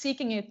not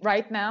seeking it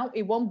right now,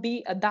 it won't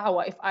be a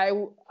da'wah. If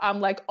I'm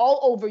like all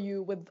over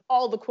you with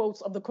all the quotes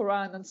of the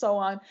Quran and so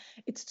on,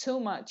 it's too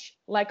much.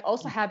 Like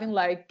also having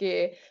like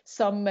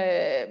some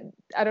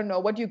I don't know,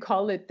 what do you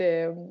call it,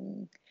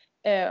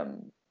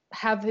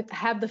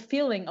 have the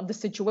feeling of the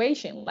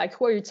situation. Like,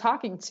 who are you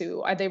talking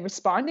to? Are they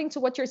responding to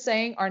what you're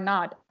saying or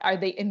not? Are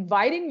they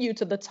inviting you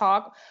to the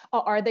talk,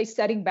 or are they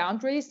setting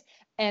boundaries?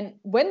 And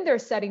when they're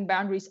setting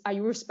boundaries, are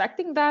you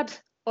respecting that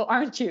or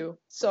aren't you?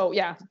 So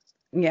yeah.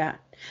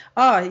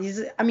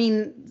 I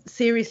mean,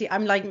 seriously,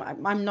 I'm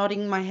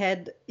nodding my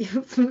head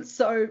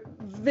so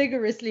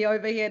vigorously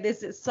over here.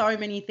 There's so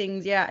many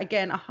things. Yeah,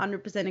 again,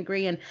 100%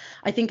 agree. And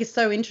I think it's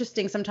so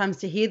interesting sometimes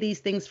to hear these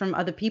things from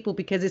other people,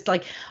 because it's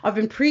like I've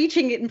been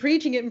preaching it and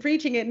preaching it and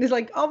preaching it, and it's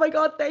like, oh my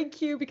God, thank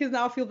you, because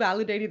now I feel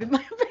validated in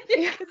my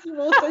opinion, because you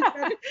also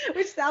said it,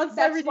 which sounds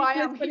so ridiculous. That's why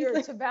I'm here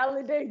to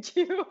validate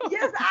you.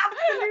 Yes,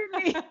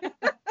 absolutely.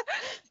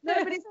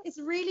 No, but it's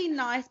really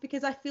nice,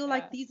 because I feel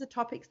like these are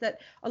topics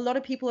that a lot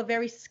of people are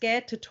very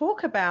scared to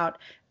talk about,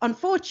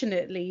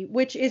 unfortunately,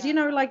 which is,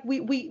 Yeah. like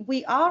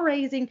we are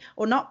raising,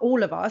 or not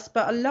all of us,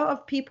 but a lot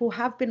of people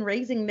have been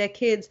raising their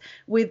kids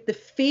with the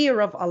fear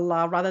of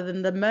Allah rather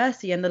than the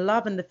mercy and the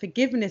love and the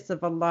forgiveness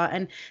of Allah.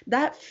 And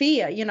that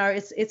fear,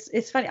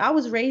 it's funny. I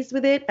was raised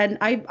with it, and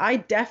I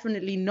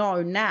definitely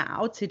know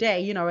now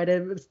today, at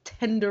a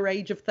tender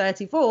age of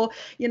 34,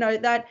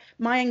 that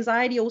my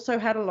anxiety also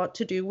had a lot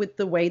to do with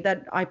the way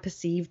that I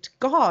perceived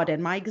God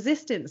and my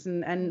existence,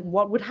 and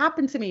what would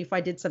happen to me if I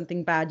did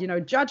something bad,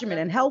 judgment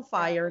and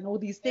hellfire and all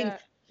these things. Yeah.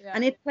 Yeah.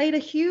 And it played a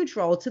huge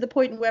role, to the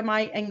point where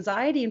my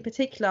anxiety in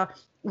particular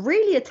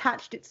really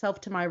attached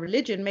itself to my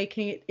religion,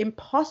 making it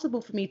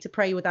impossible for me to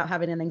pray without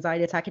having an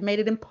anxiety attack. It made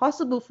it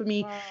impossible for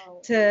me Wow.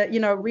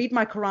 to, read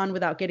my Quran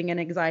without getting an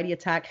anxiety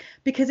attack,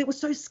 because it was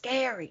so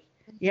scary.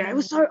 I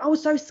was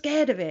so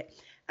scared of it.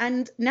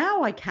 And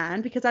now I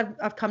can, because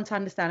I've come to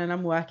understand, and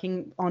I'm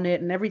working on it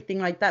and everything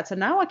like that. So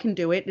now I can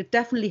do it. It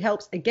definitely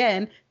helps,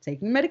 again,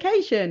 taking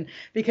medication,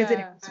 because it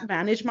helps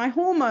manage my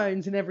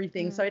hormones and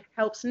everything. So it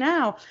helps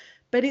now.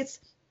 But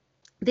it's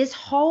this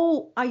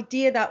whole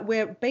idea that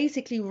we're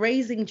basically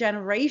raising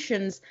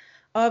generations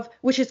of,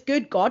 which is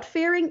good, God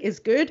fearing is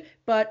good,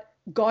 but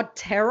God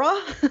terror.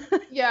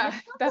 Yeah,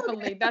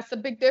 definitely. That's a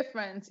big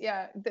difference.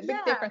 Yeah, the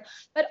big difference.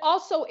 But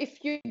also,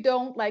 if you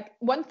don't, like,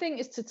 one thing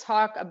is to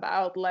talk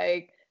about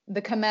like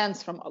the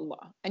commands from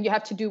Allah, and you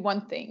have to do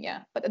one thing,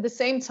 yeah. But at the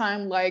same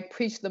time, like,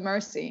 preach the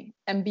mercy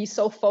and be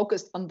so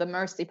focused on the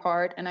mercy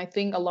part. And I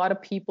think a lot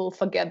of people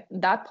forget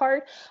that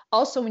part.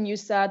 Also, when you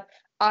said,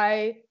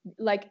 I,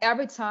 like,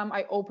 every time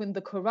I opened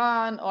the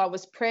Quran or I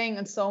was praying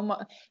and so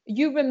much,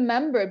 you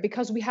remember,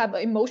 because we have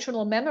an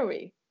emotional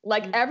memory.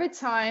 Like, every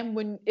time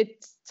when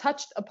it's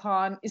touched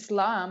upon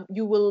Islam,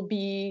 you will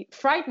be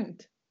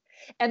frightened.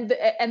 And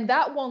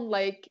that one,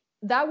 like,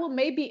 that will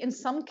maybe in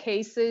some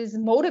cases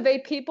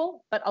motivate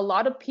people, but a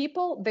lot of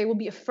people, they will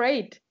be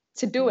afraid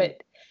to do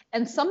it.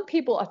 And some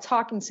people are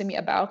talking to me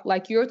about,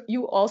 like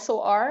you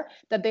also are,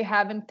 that they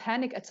having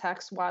panic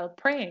attacks while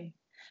praying,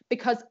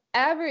 because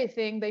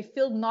everything they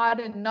feel not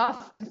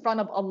enough in front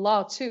of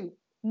Allah too.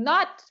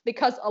 Not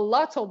because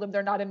Allah told them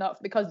they're not enough,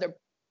 because they're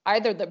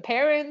either their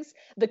parents,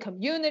 the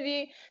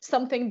community,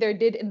 something they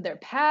did in their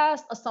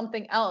past, or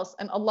something else.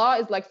 And Allah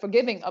is like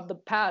forgiving of the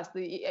past.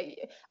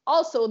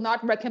 Also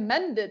not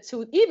recommended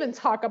to even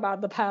talk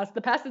about the past.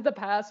 The past is the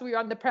past. We are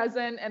on the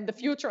present and the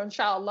future,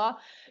 inshallah.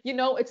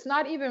 It's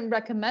not even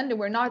recommended.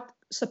 We're not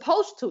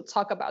supposed to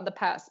talk about the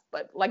past,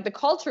 but like the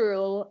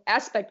cultural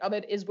aspect of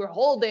it is we're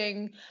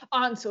holding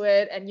onto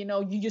it, and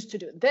you used to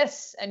do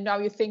this and now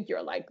you think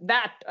you're like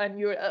that, and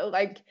you're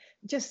like,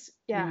 just,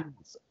 yeah.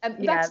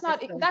 And that's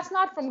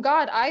not from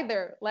God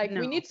either. Like,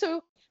 we need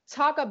to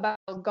talk about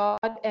God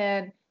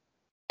and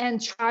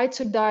try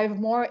to dive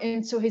more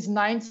into his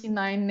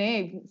 99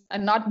 names,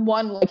 and not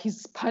one like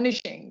he's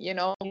punishing,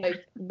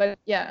 like. But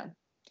yeah.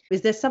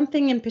 Is there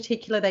something in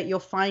particular that you're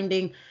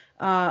finding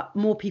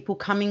more people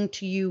coming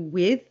to you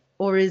with,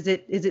 or is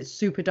it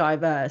super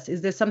diverse?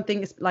 Is there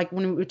something, like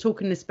when we're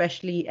talking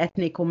especially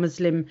ethnic or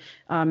Muslim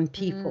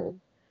people,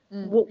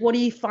 what are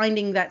you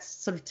finding that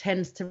sort of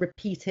tends to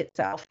repeat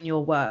itself in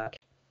your work?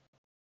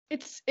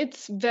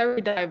 It's very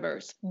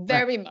diverse,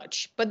 very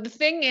much. But the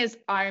thing is,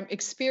 I'm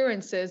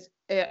experiencing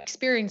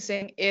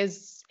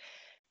is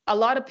a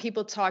lot of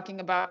people talking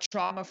about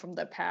trauma from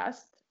the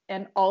past,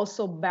 and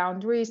also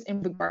boundaries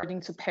in regarding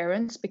to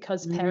parents,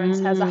 because parents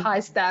has a high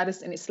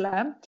status in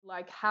Islam.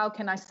 Like, how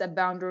can I set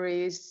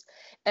boundaries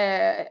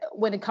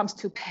when it comes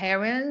to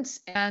parents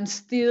and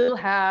still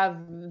have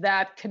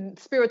that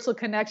spiritual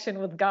connection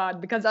with God?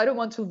 Because I don't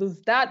want to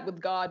lose that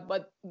with God,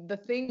 but the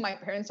thing my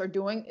parents are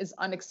doing is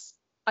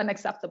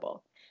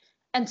unacceptable.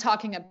 And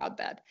talking about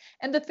that.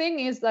 And the thing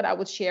is that I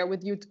would share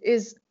with you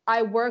is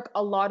I work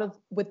a lot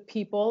with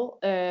people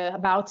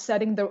about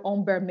setting their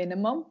own bare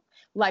minimum.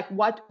 Like,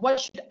 what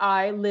should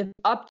I live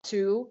up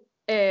to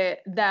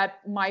that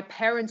my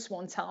parents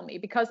won't tell me?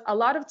 Because a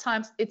lot of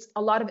times it's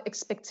a lot of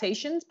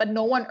expectations, but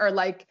no one are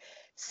like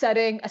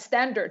setting a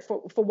standard for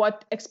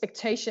what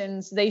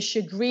expectations they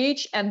should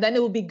reach, and then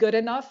it will be good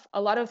enough.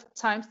 A lot of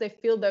times they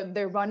feel that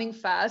they're running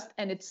fast,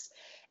 and it's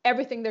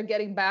everything they're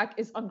getting back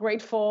is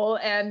ungrateful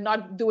and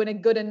not doing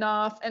it good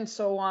enough, and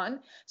so on.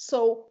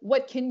 So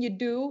what can you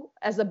do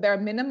as a bare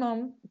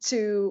minimum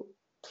to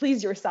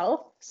please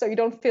yourself, so you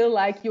don't feel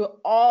like you're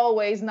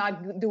always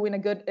not doing a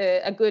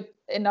good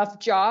enough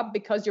job,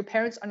 because your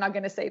parents are not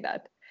going to say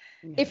that.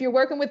 If you're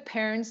working with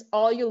parents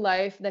all your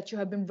life that you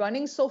have been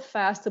running so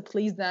fast to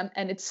please them,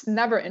 and it's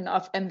never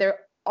enough, and they're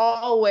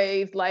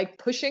always like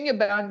pushing your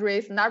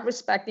boundaries, not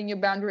respecting your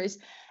boundaries,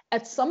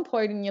 at some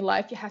point in your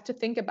life, you have to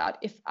think about,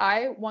 if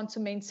I want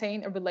to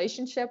maintain a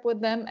relationship with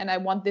them and I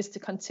want this to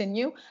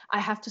continue, I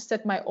have to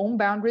set my own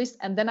boundaries,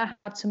 and then I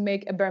have to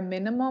make a bare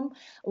minimum.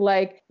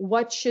 Like,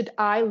 what should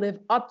I live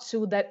up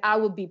to that I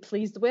would be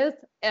pleased with?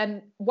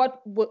 And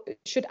what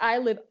should I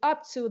live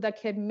up to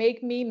that can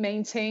make me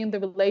maintain the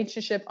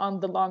relationship on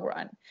the long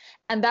run?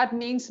 And that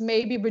means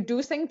maybe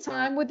reducing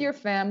time with your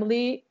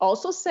family,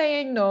 also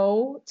saying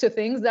no to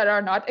things that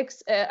are not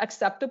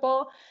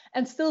acceptable,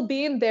 and still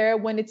being there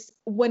when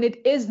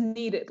it is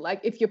needed,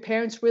 like if your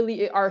parents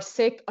really are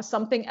sick or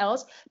something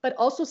else. But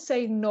also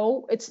say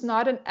no. It's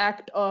not an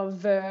act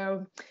of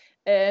a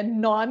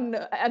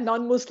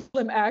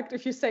non-Muslim act.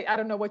 If you say, I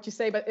don't know what you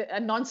say, but a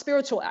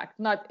non-spiritual act.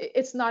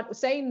 It's not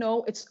saying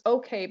no. It's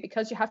okay,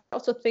 because you have to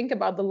also think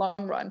about the long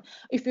run.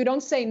 If you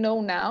don't say no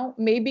now,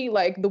 maybe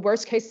like the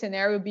worst case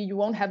scenario would be you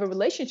won't have a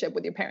relationship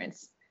with your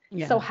parents.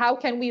 Yeah. So how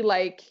can we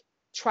like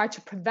try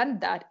to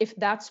prevent that if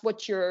that's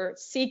what you're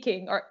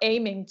seeking or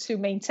aiming to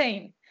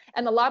maintain?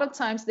 And a lot of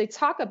times they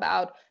talk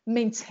about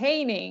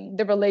maintaining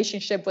the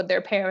relationship with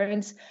their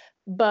parents,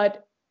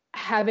 but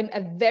having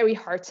a very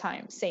hard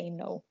time saying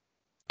no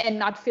and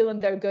not feeling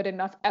they're good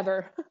enough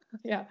ever.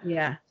 Yeah.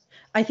 Yeah.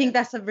 I think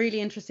that's a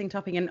really interesting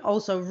topic, and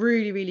also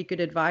really, really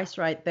good advice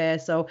right there.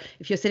 So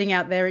if you're sitting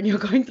out there and you're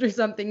going through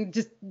something,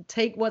 just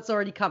take what's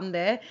already come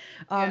there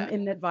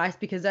in advice,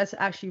 because that's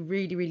actually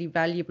really, really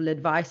valuable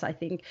advice, I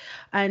think.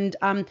 And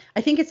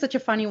I think it's such a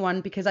funny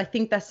one, because I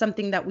think that's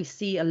something that we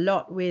see a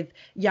lot with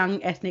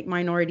young ethnic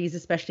minorities,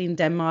 especially in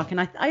Denmark.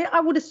 And I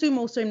would assume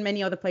also in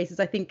many other places.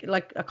 I think,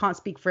 like, I can't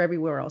speak for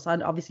everywhere else. I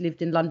obviously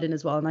lived in London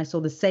as well, and I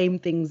saw the same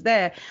things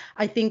there.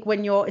 I think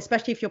when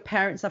especially if your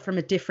parents are from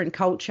a different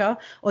culture,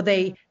 or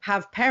they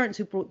have parents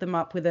who brought them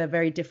up with a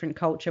very different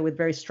culture, with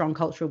very strong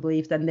cultural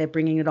beliefs, and they're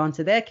bringing it on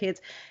to their kids.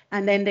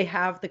 And then they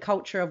have the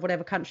culture of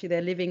whatever country they're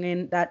living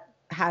in that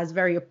has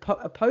very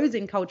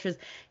opposing cultures.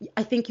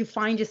 I think you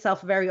find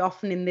yourself very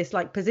often in this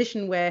like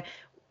position where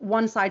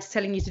one side's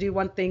telling you to do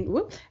one thing,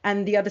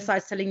 and the other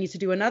side's telling you to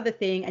do another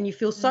thing, and you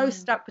feel so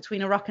stuck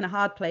between a rock and a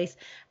hard place.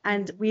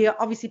 And we are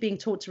obviously being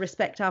taught to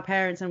respect our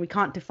parents, and we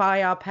can't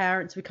defy our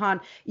parents. We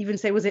can't even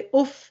say, was it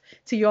oof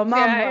to your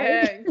mum, right?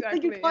 Yeah,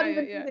 exactly. You can't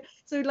even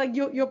so like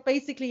you're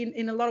basically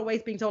in a lot of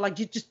ways being told, like,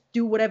 you just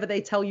do whatever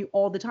they tell you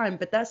all the time.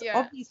 But that's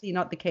obviously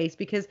not the case,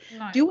 because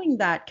doing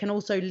that can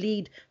also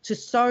lead to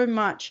so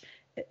much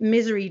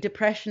misery,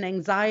 depression,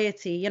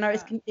 anxiety,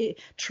 it's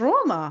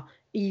trauma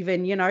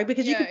even,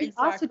 because you could be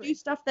asked to do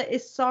stuff that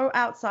is so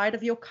outside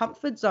of your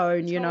comfort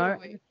zone,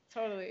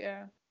 Totally,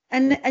 yeah.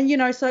 And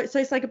so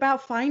it's like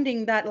about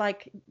finding that,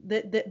 like,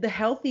 the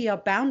healthier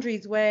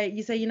boundaries, where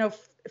you say,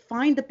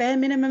 find the bare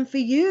minimum for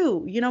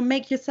you,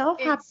 make yourself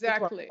happy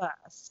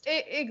first.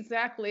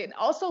 Exactly. And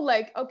also,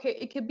 like, okay,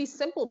 it could be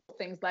simple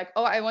things like,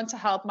 oh, I want to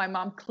help my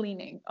mom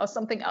cleaning, or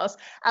something else.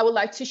 I would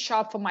like to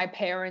shop for my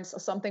parents or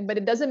something. But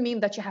it doesn't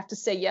mean that you have to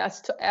say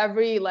yes to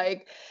every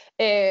like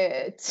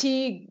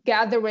tea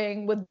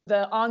gathering with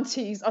the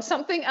aunties or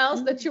something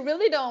else that you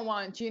really don't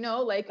want.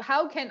 Like,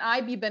 how can I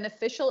be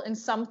beneficial in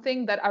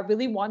something that I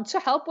really want to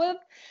help with,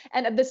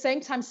 and at the same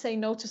time say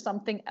no to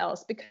something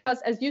else?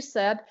 Because as you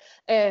said,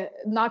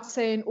 not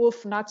saying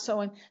oof, not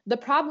so on. The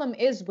problem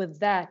is with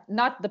that,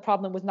 not the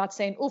problem with not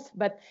saying oof,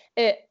 but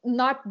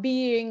not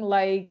being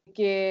like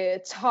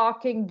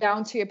talking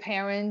down to your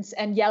parents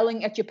and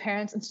yelling at your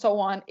parents and so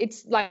on.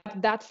 It's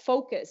like that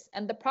focus.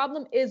 And the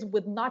problem is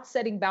with not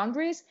setting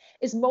boundaries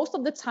is most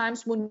of the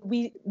times when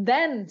we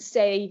then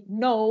say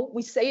no,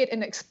 we say it in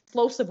an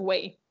explosive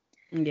way.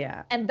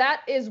 Yeah. And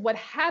that is what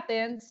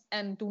happens.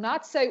 And do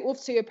not say oof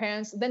to your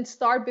parents. Then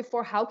start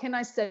before, how can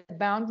I set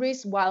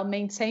boundaries while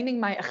maintaining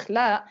my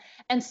akhlaq,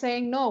 and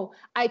saying, no,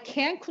 I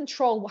can't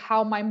control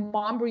how my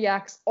mom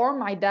reacts or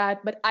my dad,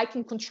 but I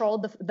can control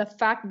the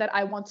fact that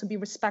I want to be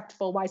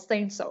respectful while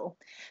saying so.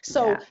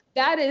 So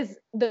that is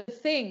the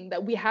thing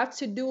that we have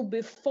to do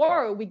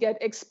before we get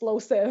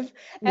explosive.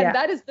 And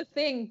that is the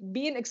thing,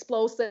 being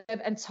explosive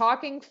and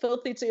talking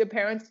filthy to your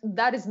parents,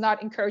 that is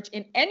not encouraged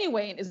in any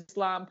way in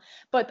Islam.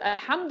 But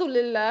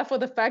alhamdulillah for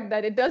the fact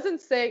that it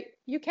doesn't say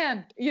you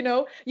can't,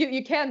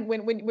 you can't,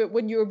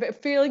 when you're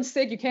feeling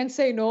sick, you can't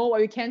say no, or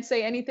you can't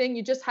say anything.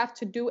 You just have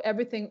to do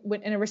everything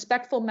in a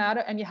respectful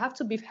manner, and you have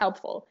to be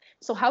helpful.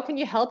 So how can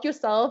you help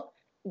yourself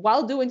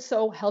while doing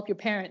so help your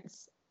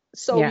parents,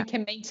 so you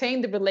can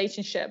maintain the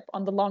relationship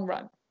on the long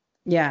run?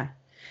 Yeah.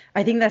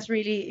 I think that's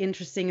really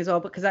interesting as well,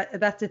 because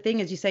that's the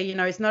thing, as you say,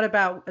 it's not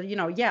about,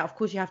 of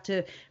course you have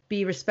to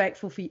be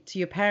respectful to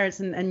your parents,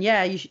 and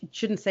you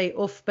shouldn't say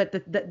oof, but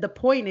the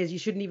point is you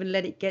shouldn't even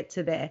let it get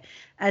to there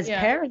as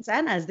parents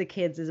and as the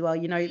kids as well.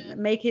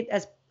 Make it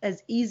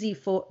as easy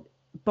for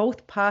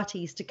both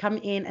parties to come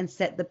in and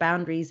set the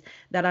boundaries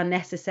that are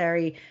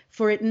necessary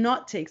for it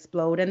not to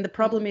explode. And the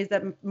problem is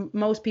that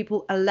most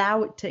people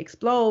allow it to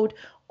explode,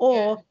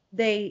 or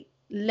they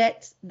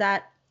let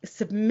that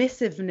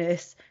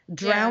submissiveness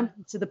drown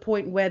to the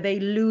point where they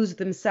lose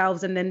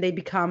themselves, and then they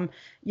become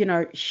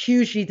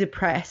hugely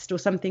depressed or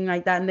something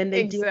like that, and then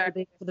they deal with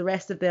it for the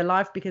rest of their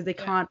life, because they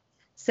can't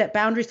set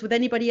boundaries with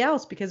anybody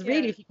else. Because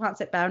really, if you can't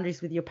set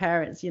boundaries with your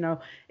parents,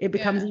 it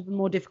becomes even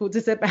more difficult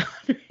to set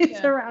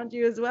boundaries around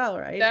you as well,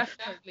 right?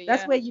 Definitely.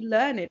 That's where you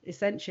learn it,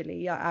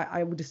 essentially.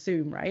 I would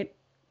assume, right?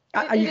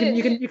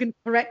 You can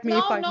correct me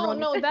if I'm wrong.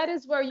 No, that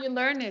is where you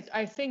learn it,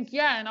 I think.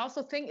 And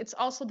also think it's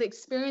also the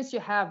experience you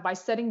have by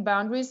setting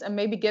boundaries, and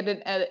maybe get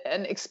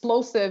an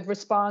explosive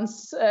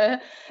response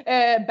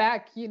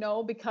back,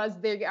 because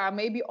they are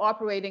maybe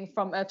operating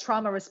from a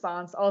trauma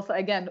response. Also,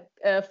 again,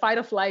 fight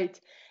or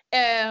flight.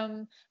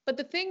 But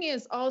the thing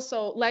is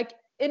also, like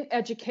in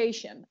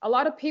education, a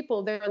lot of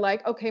people, they're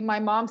like, okay, my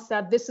mom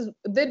said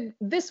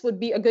this would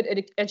be a good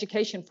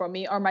education for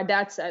me, or my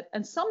dad said.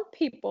 And some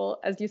people,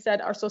 as you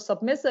said, are so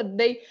submissive.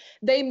 They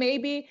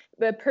maybe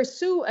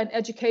pursue an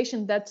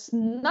education that's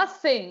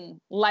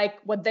nothing like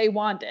what they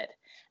wanted.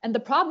 And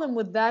the problem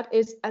with that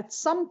is, at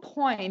some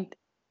point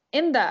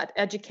in that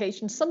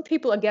education, some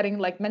people are getting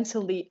like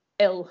mentally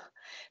ill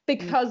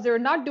because they're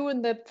not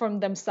doing that from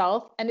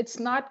themselves, and it's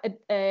not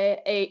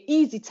a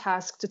easy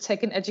task to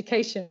take an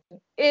education.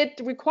 It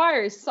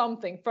requires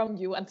something from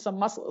you and some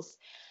muscles,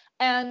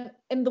 and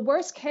in the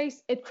worst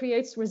case it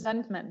creates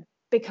resentment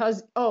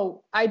because,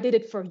 oh, I did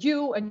it for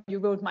you and you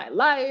ruined my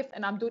life,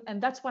 and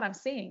that's what I'm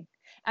seeing.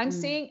 I'm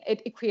seeing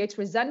it creates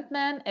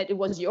resentment, and it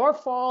was your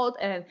fault,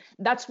 and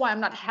that's why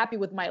I'm not happy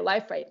with my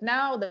life right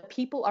now. That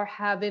people are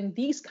having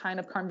these kind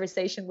of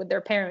conversation with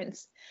their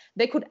parents.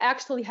 They could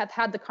actually have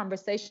had the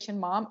conversation,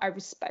 Mom, I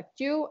respect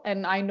you,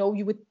 and I know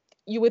you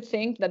would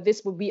think that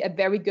this would be a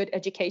very good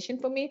education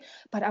for me,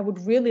 but I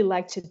would really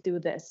like to do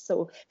this.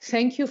 So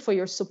thank you for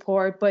your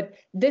support, but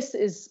this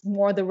is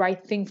more the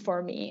right thing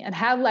for me. And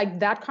have like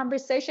that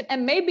conversation.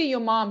 And maybe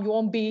your mom, you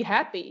won't be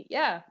happy.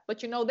 Yeah.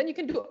 But then you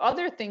can do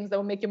other things that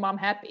will make your mom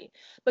happy.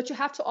 But you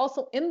have to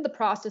also in the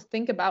process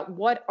think about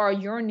what are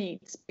your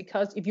needs,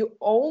 because if you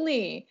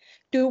only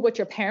do what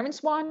your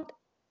parents want,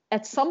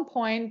 at some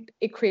point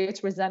it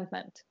creates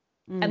resentment.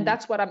 And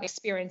that's what I'm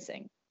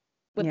experiencing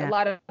with a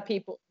lot of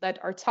people that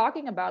are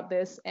talking about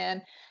this,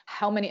 and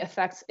how many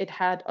effects it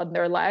had on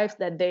their lives,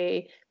 that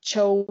they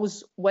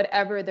chose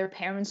whatever their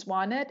parents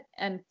wanted.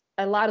 And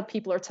a lot of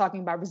people are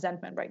talking about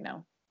resentment right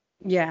now.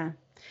 Yeah.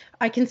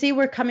 I can see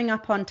we're coming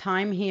up on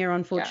time here,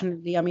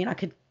 unfortunately. I mean, I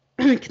could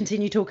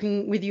continue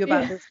talking with you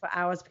about this for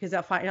hours, because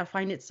I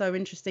find it so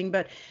interesting.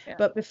 But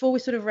before we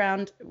sort of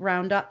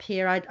round up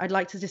here, I'd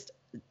like to just,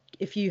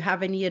 if you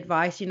have any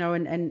advice,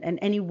 and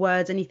any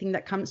words, anything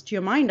that comes to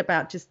your mind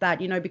about just that,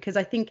 because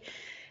I think,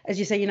 as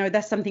you say,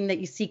 that's something that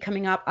you see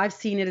coming up. I've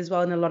seen it as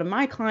well in a lot of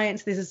my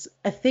clients. This is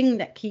a thing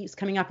that keeps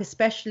coming up,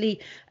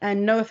 especially,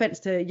 and no offense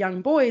to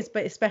young boys,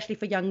 but especially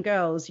for young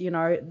girls,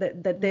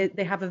 that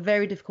they have a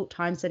very difficult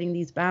time setting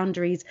these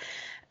boundaries.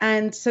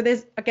 And so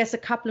there's, I guess, a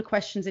couple of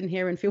questions in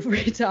here, and feel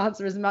free to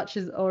answer as much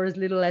as or as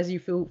little as you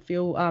feel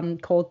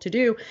called to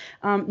do.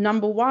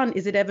 Number one,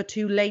 is it ever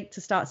too late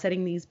to start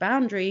setting these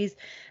boundaries?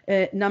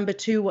 Number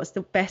two, what's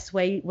the best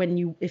way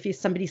if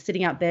somebody's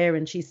sitting out there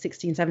and she's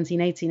 16,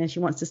 17, 18 and she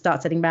wants to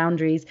start setting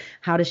boundaries,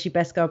 how does she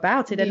best go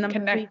about it? And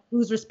number three,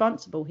 who's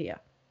responsible here?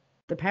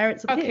 The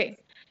parents or kids?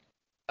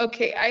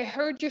 Okay, I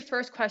heard your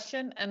first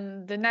question,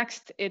 and the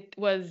next, it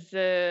was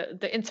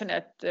the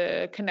internet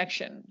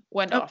connection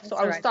went off. So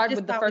I will start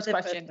with the first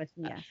question.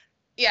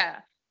 Yeah,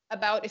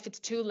 about if it's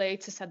too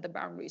late to set the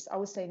boundaries. I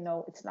would say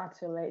no, it's not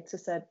too late to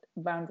set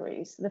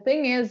boundaries. The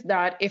thing is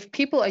that if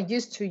people are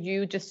used to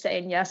you just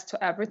saying yes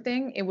to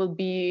everything, it will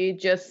be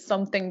just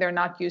something they're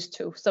not used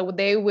to. So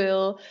they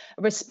will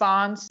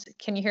respond.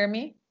 Can you hear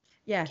me?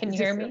 Yeah. Can you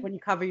hear me? When you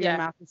cover your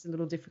mouth, it's a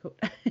little difficult.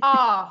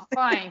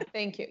 Fine.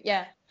 Thank you.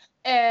 Yeah.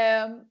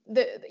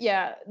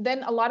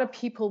 Then a lot of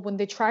people, when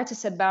they try to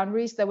set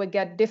boundaries, they will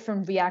get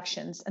different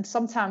reactions, and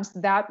sometimes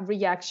that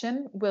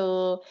reaction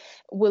will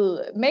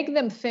make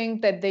them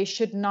think that they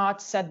should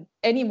not set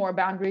any more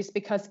boundaries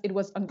because it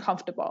was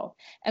uncomfortable.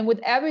 And with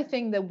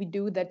everything that we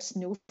do that's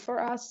new for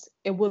us,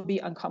 it will be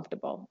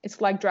uncomfortable.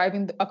 It's like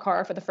driving a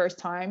car for the first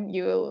time.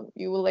 You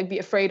will like be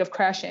afraid of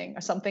crashing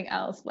or something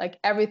else. Like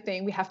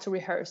everything we have to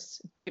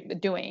rehearse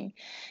doing.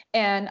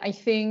 And I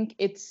think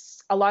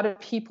it's a lot of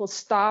people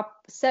stop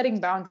setting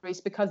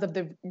boundaries because of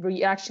the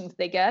reactions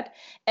they get.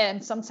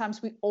 And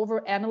sometimes we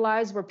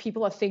overanalyze what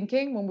people are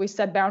thinking when we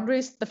set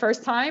boundaries the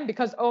first time,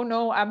 because, oh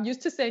no, I'm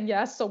used to saying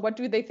yes. So what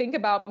do they think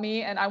about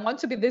me? And I want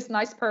to be this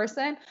nice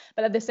person,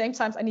 but at the same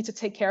time, I need to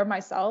take care of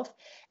myself.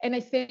 And I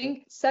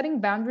think setting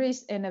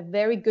boundaries in a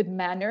very good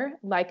manner,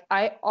 like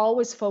I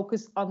always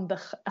focus on the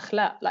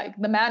akhlaq, like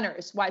the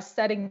manners while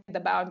setting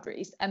the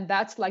boundaries. And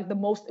that's like the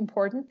most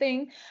important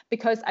thing,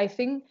 because I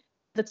think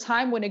the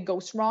time when it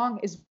goes wrong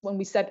is when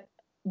we set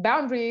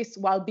boundaries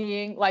while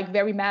being like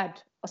very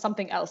mad or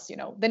something else,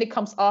 then it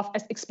comes off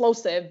as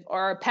explosive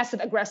or passive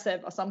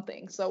aggressive or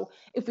something. So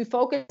if we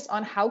focus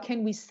on how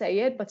can we say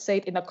it, but say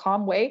it in a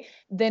calm way,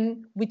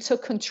 then we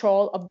took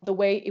control of the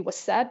way it was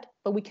said,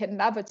 but we can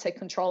never take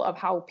control of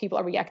how people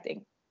are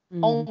reacting.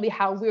 Only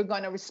how we're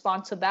going to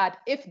respond to that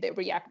if they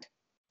react.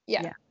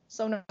 Yeah.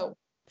 So no,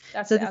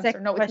 that's the answer.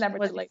 No, it's never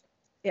too late.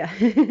 Yeah.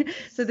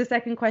 So the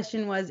second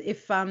question was,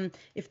 if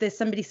there's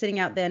somebody sitting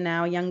out there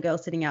now, a young girl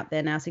sitting out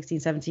there now, 16,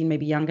 17,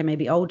 maybe younger,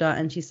 maybe older,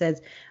 and she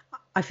says,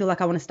 I feel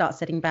like I want to start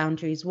setting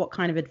boundaries, what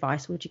kind of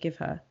advice would you give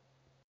her?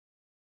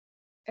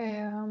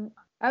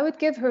 I would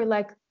give her,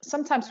 like,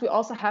 sometimes we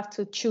also have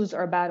to choose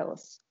our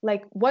battles.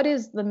 Like, what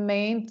is the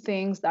main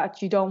things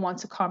that you don't want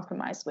to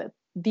compromise with?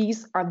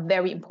 These are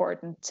very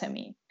important to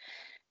me.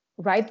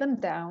 Write them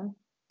down,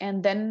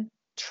 and then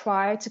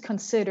try to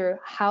consider,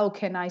 how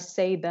can I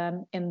say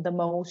them in the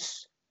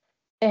most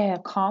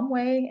calm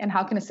way, and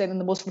how can I say it in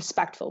the most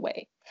respectful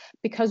way?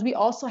 because we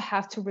also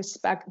have to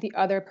respect the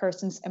other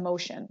person's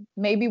emotion.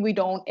 Maybe we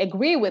don't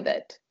agree with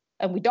it,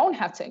 and we don't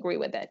have to agree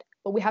with it,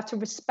 but we have to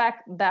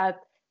respect that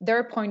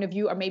their point of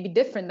view are maybe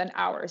different than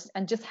ours,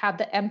 and just have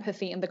the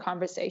empathy in the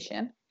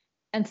conversation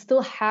and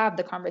still have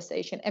the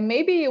conversation. And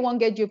maybe you won't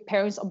get your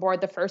parents on board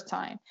the first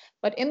time,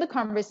 but in the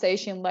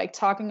conversation, like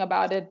talking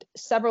about it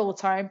several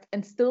times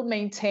and still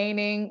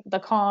maintaining the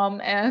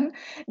calm and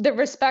the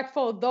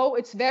respectful, though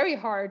it's very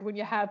hard when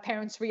you have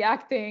parents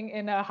reacting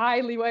in a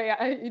highly way,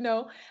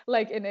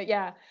 like in a,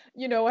 yeah,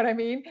 you know what I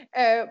mean?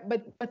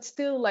 But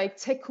still, like,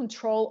 take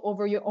control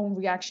over your own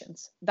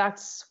reactions.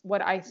 That's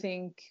what I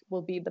think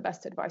will be the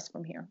best advice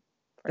from here.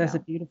 That's a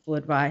beautiful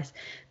advice.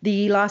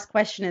 The last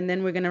question, and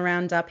then we're going to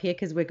round up here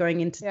because we're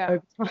going into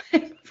overtime,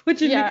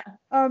 unfortunately,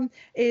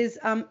 is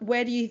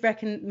where do you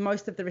reckon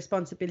most of the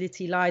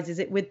responsibility lies? Is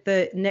it with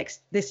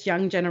this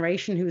young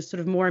generation who is sort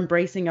of more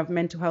embracing of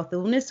mental health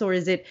illness, or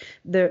is it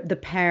the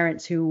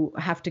parents who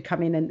have to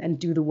come in and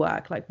do the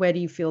work? Like, where do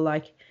you feel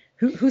like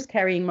who's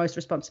carrying most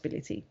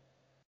responsibility?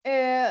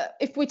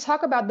 If we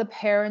talk about the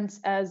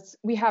parents, as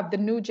we have the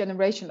new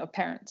generation of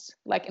parents,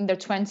 like in their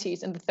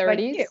 20s and the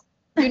 30s.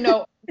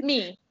 Like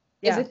me.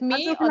 Is it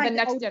me or the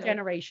next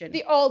generation?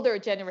 The older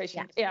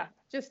generation. Yeah.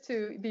 Just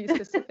to be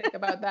specific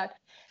about that.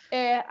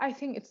 I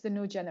think it's the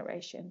new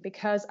generation,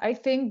 because I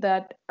think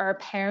that our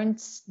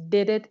parents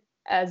did it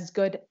as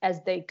good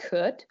as they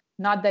could.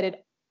 Not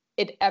that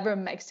it ever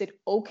makes it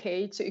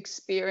okay to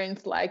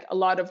experience like a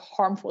lot of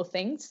harmful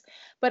things,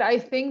 but I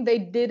think they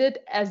did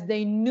it as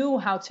they knew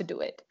how to do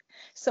it.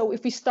 So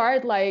if we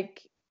start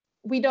like,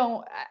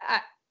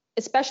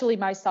 especially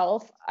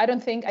myself, I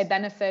don't think I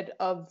benefit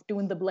of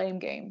doing the blame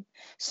game.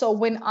 So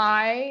when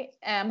I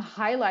am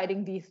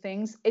highlighting these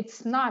things,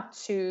 it's not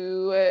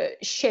to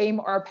shame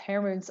our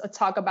parents or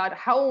talk about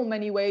how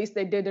many ways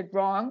they did it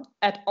wrong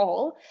at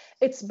all.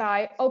 It's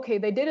by, okay,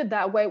 they did it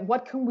that way.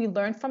 What can we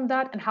learn from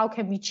that? And how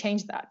can we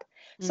change that?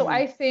 So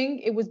I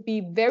think it would be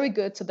very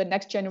good to the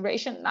next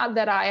generation. Not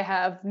that I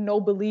have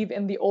no belief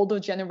in the older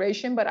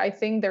generation, but I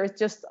think there's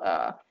just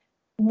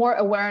more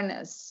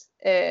awareness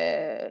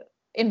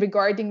in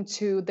regarding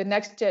to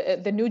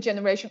the new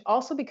generation,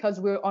 also because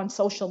we're on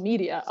social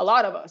media, a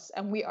lot of us,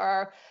 and we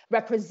are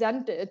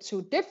represented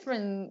to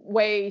different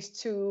ways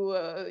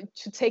to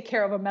take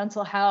care of our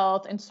mental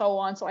health and so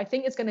on. So I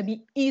think it's going to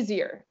be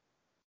easier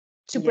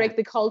to break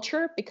the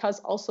culture,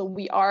 because also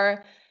we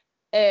are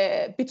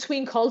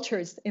between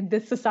cultures in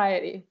this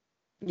society.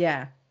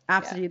 Yeah,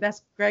 absolutely.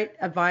 That's great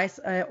advice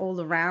all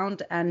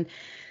around, and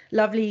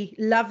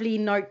lovely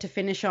note to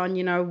finish on.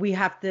 We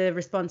have the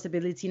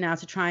responsibility now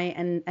to try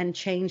and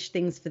change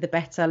things for the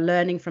better,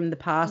 learning from the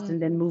past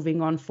and then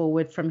moving on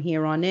forward from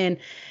here on in.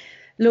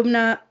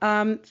 Lobna,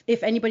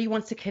 if anybody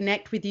wants to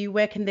connect with you,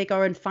 where can they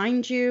go and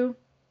find you?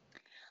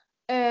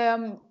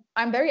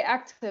 I'm very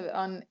active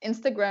on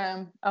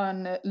Instagram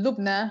on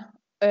Lobna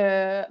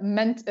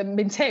mental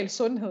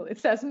sundhed. It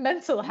says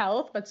mental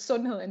health, but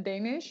sundhed in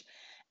Danish.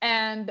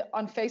 And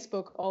on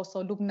Facebook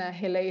also, Lobna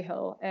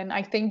Hleihl. And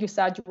I think you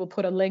said you will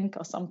put a link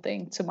or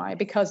something to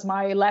because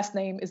my last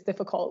name is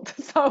difficult.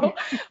 So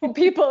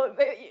people,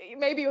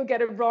 maybe you'll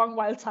get it wrong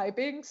while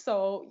typing.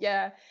 So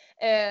yeah.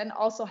 And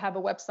also have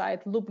a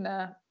website,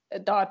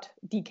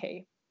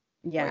 lobna.dk.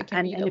 Yeah. You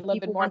can read a little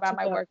bit more about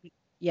my work.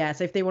 Yeah.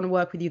 So if they want to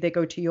work with you, they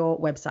go to your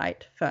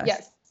website first.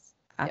 Yes.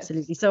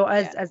 Absolutely. Yes. So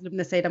as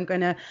Lobna said, I'm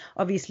going to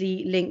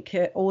obviously link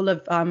all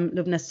of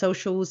Lobna's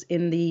socials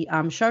in the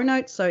show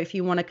notes. So if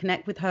you want to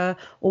connect with her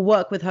or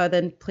work with her,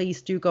 then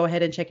please do go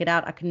ahead and check it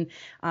out. I can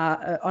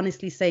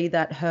honestly say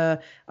that her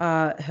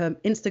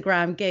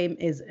Instagram game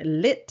is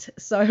lit.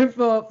 So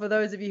for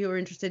those of you who are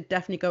interested,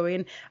 definitely go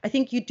in. I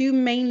think you do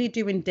mainly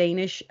do in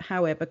Danish,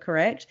 however,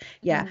 correct?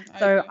 Yeah.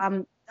 So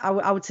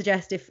I would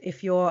suggest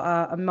if you're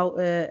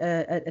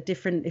a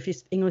different, if you're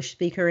English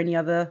speaker or any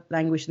other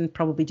language, then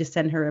probably just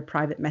send her a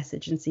private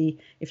message and see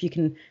if you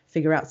can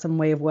figure out some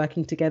way of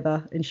working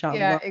together, inshallah.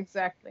 Yeah,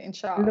 exactly.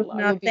 Inshallah.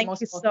 Lobna,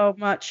 thank you so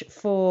much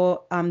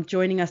for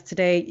joining us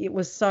today. It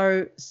was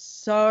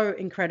so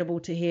incredible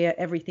to hear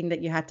everything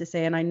that you had to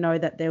say. And I know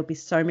that there'll be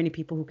so many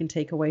people who can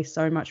take away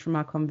so much from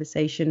our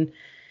conversation.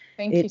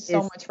 Thank you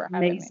so much for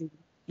having me.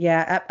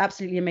 Yeah,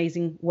 absolutely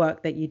amazing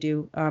work that you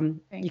do.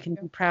 You can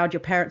be proud. Your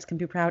parents can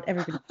be proud.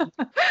 Everybody.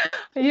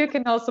 You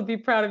can also be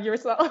proud of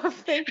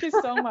yourself. Thank you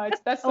so much.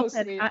 That's so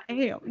sweet. I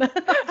am.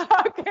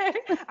 Okay,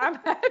 I'm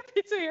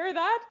happy to hear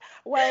that.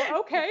 Well,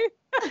 okay.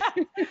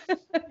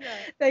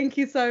 Thank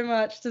you so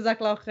much.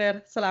 Jazakallah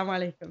khair. Assalamu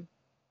alaikum.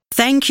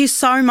 Thank you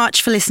so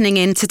much for listening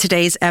in to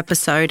today's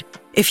episode.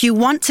 If you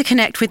want to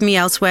connect with me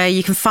elsewhere,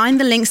 you can find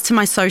the links to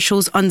my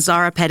socials on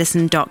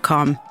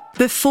zarapedersen.com.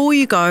 Before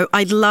you go,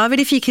 I'd love it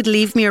if you could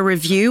leave me a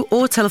review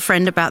or tell a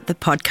friend about the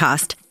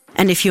podcast.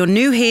 And if you're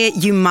new here,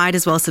 you might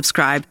as well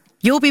subscribe.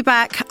 You'll be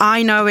back.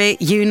 I know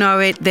it. You know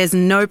it. There's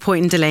no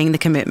point in delaying the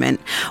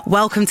commitment.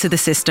 Welcome to the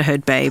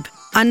sisterhood, babe.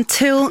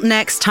 Until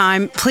next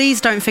time,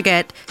 please don't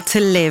forget to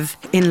live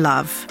in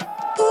love.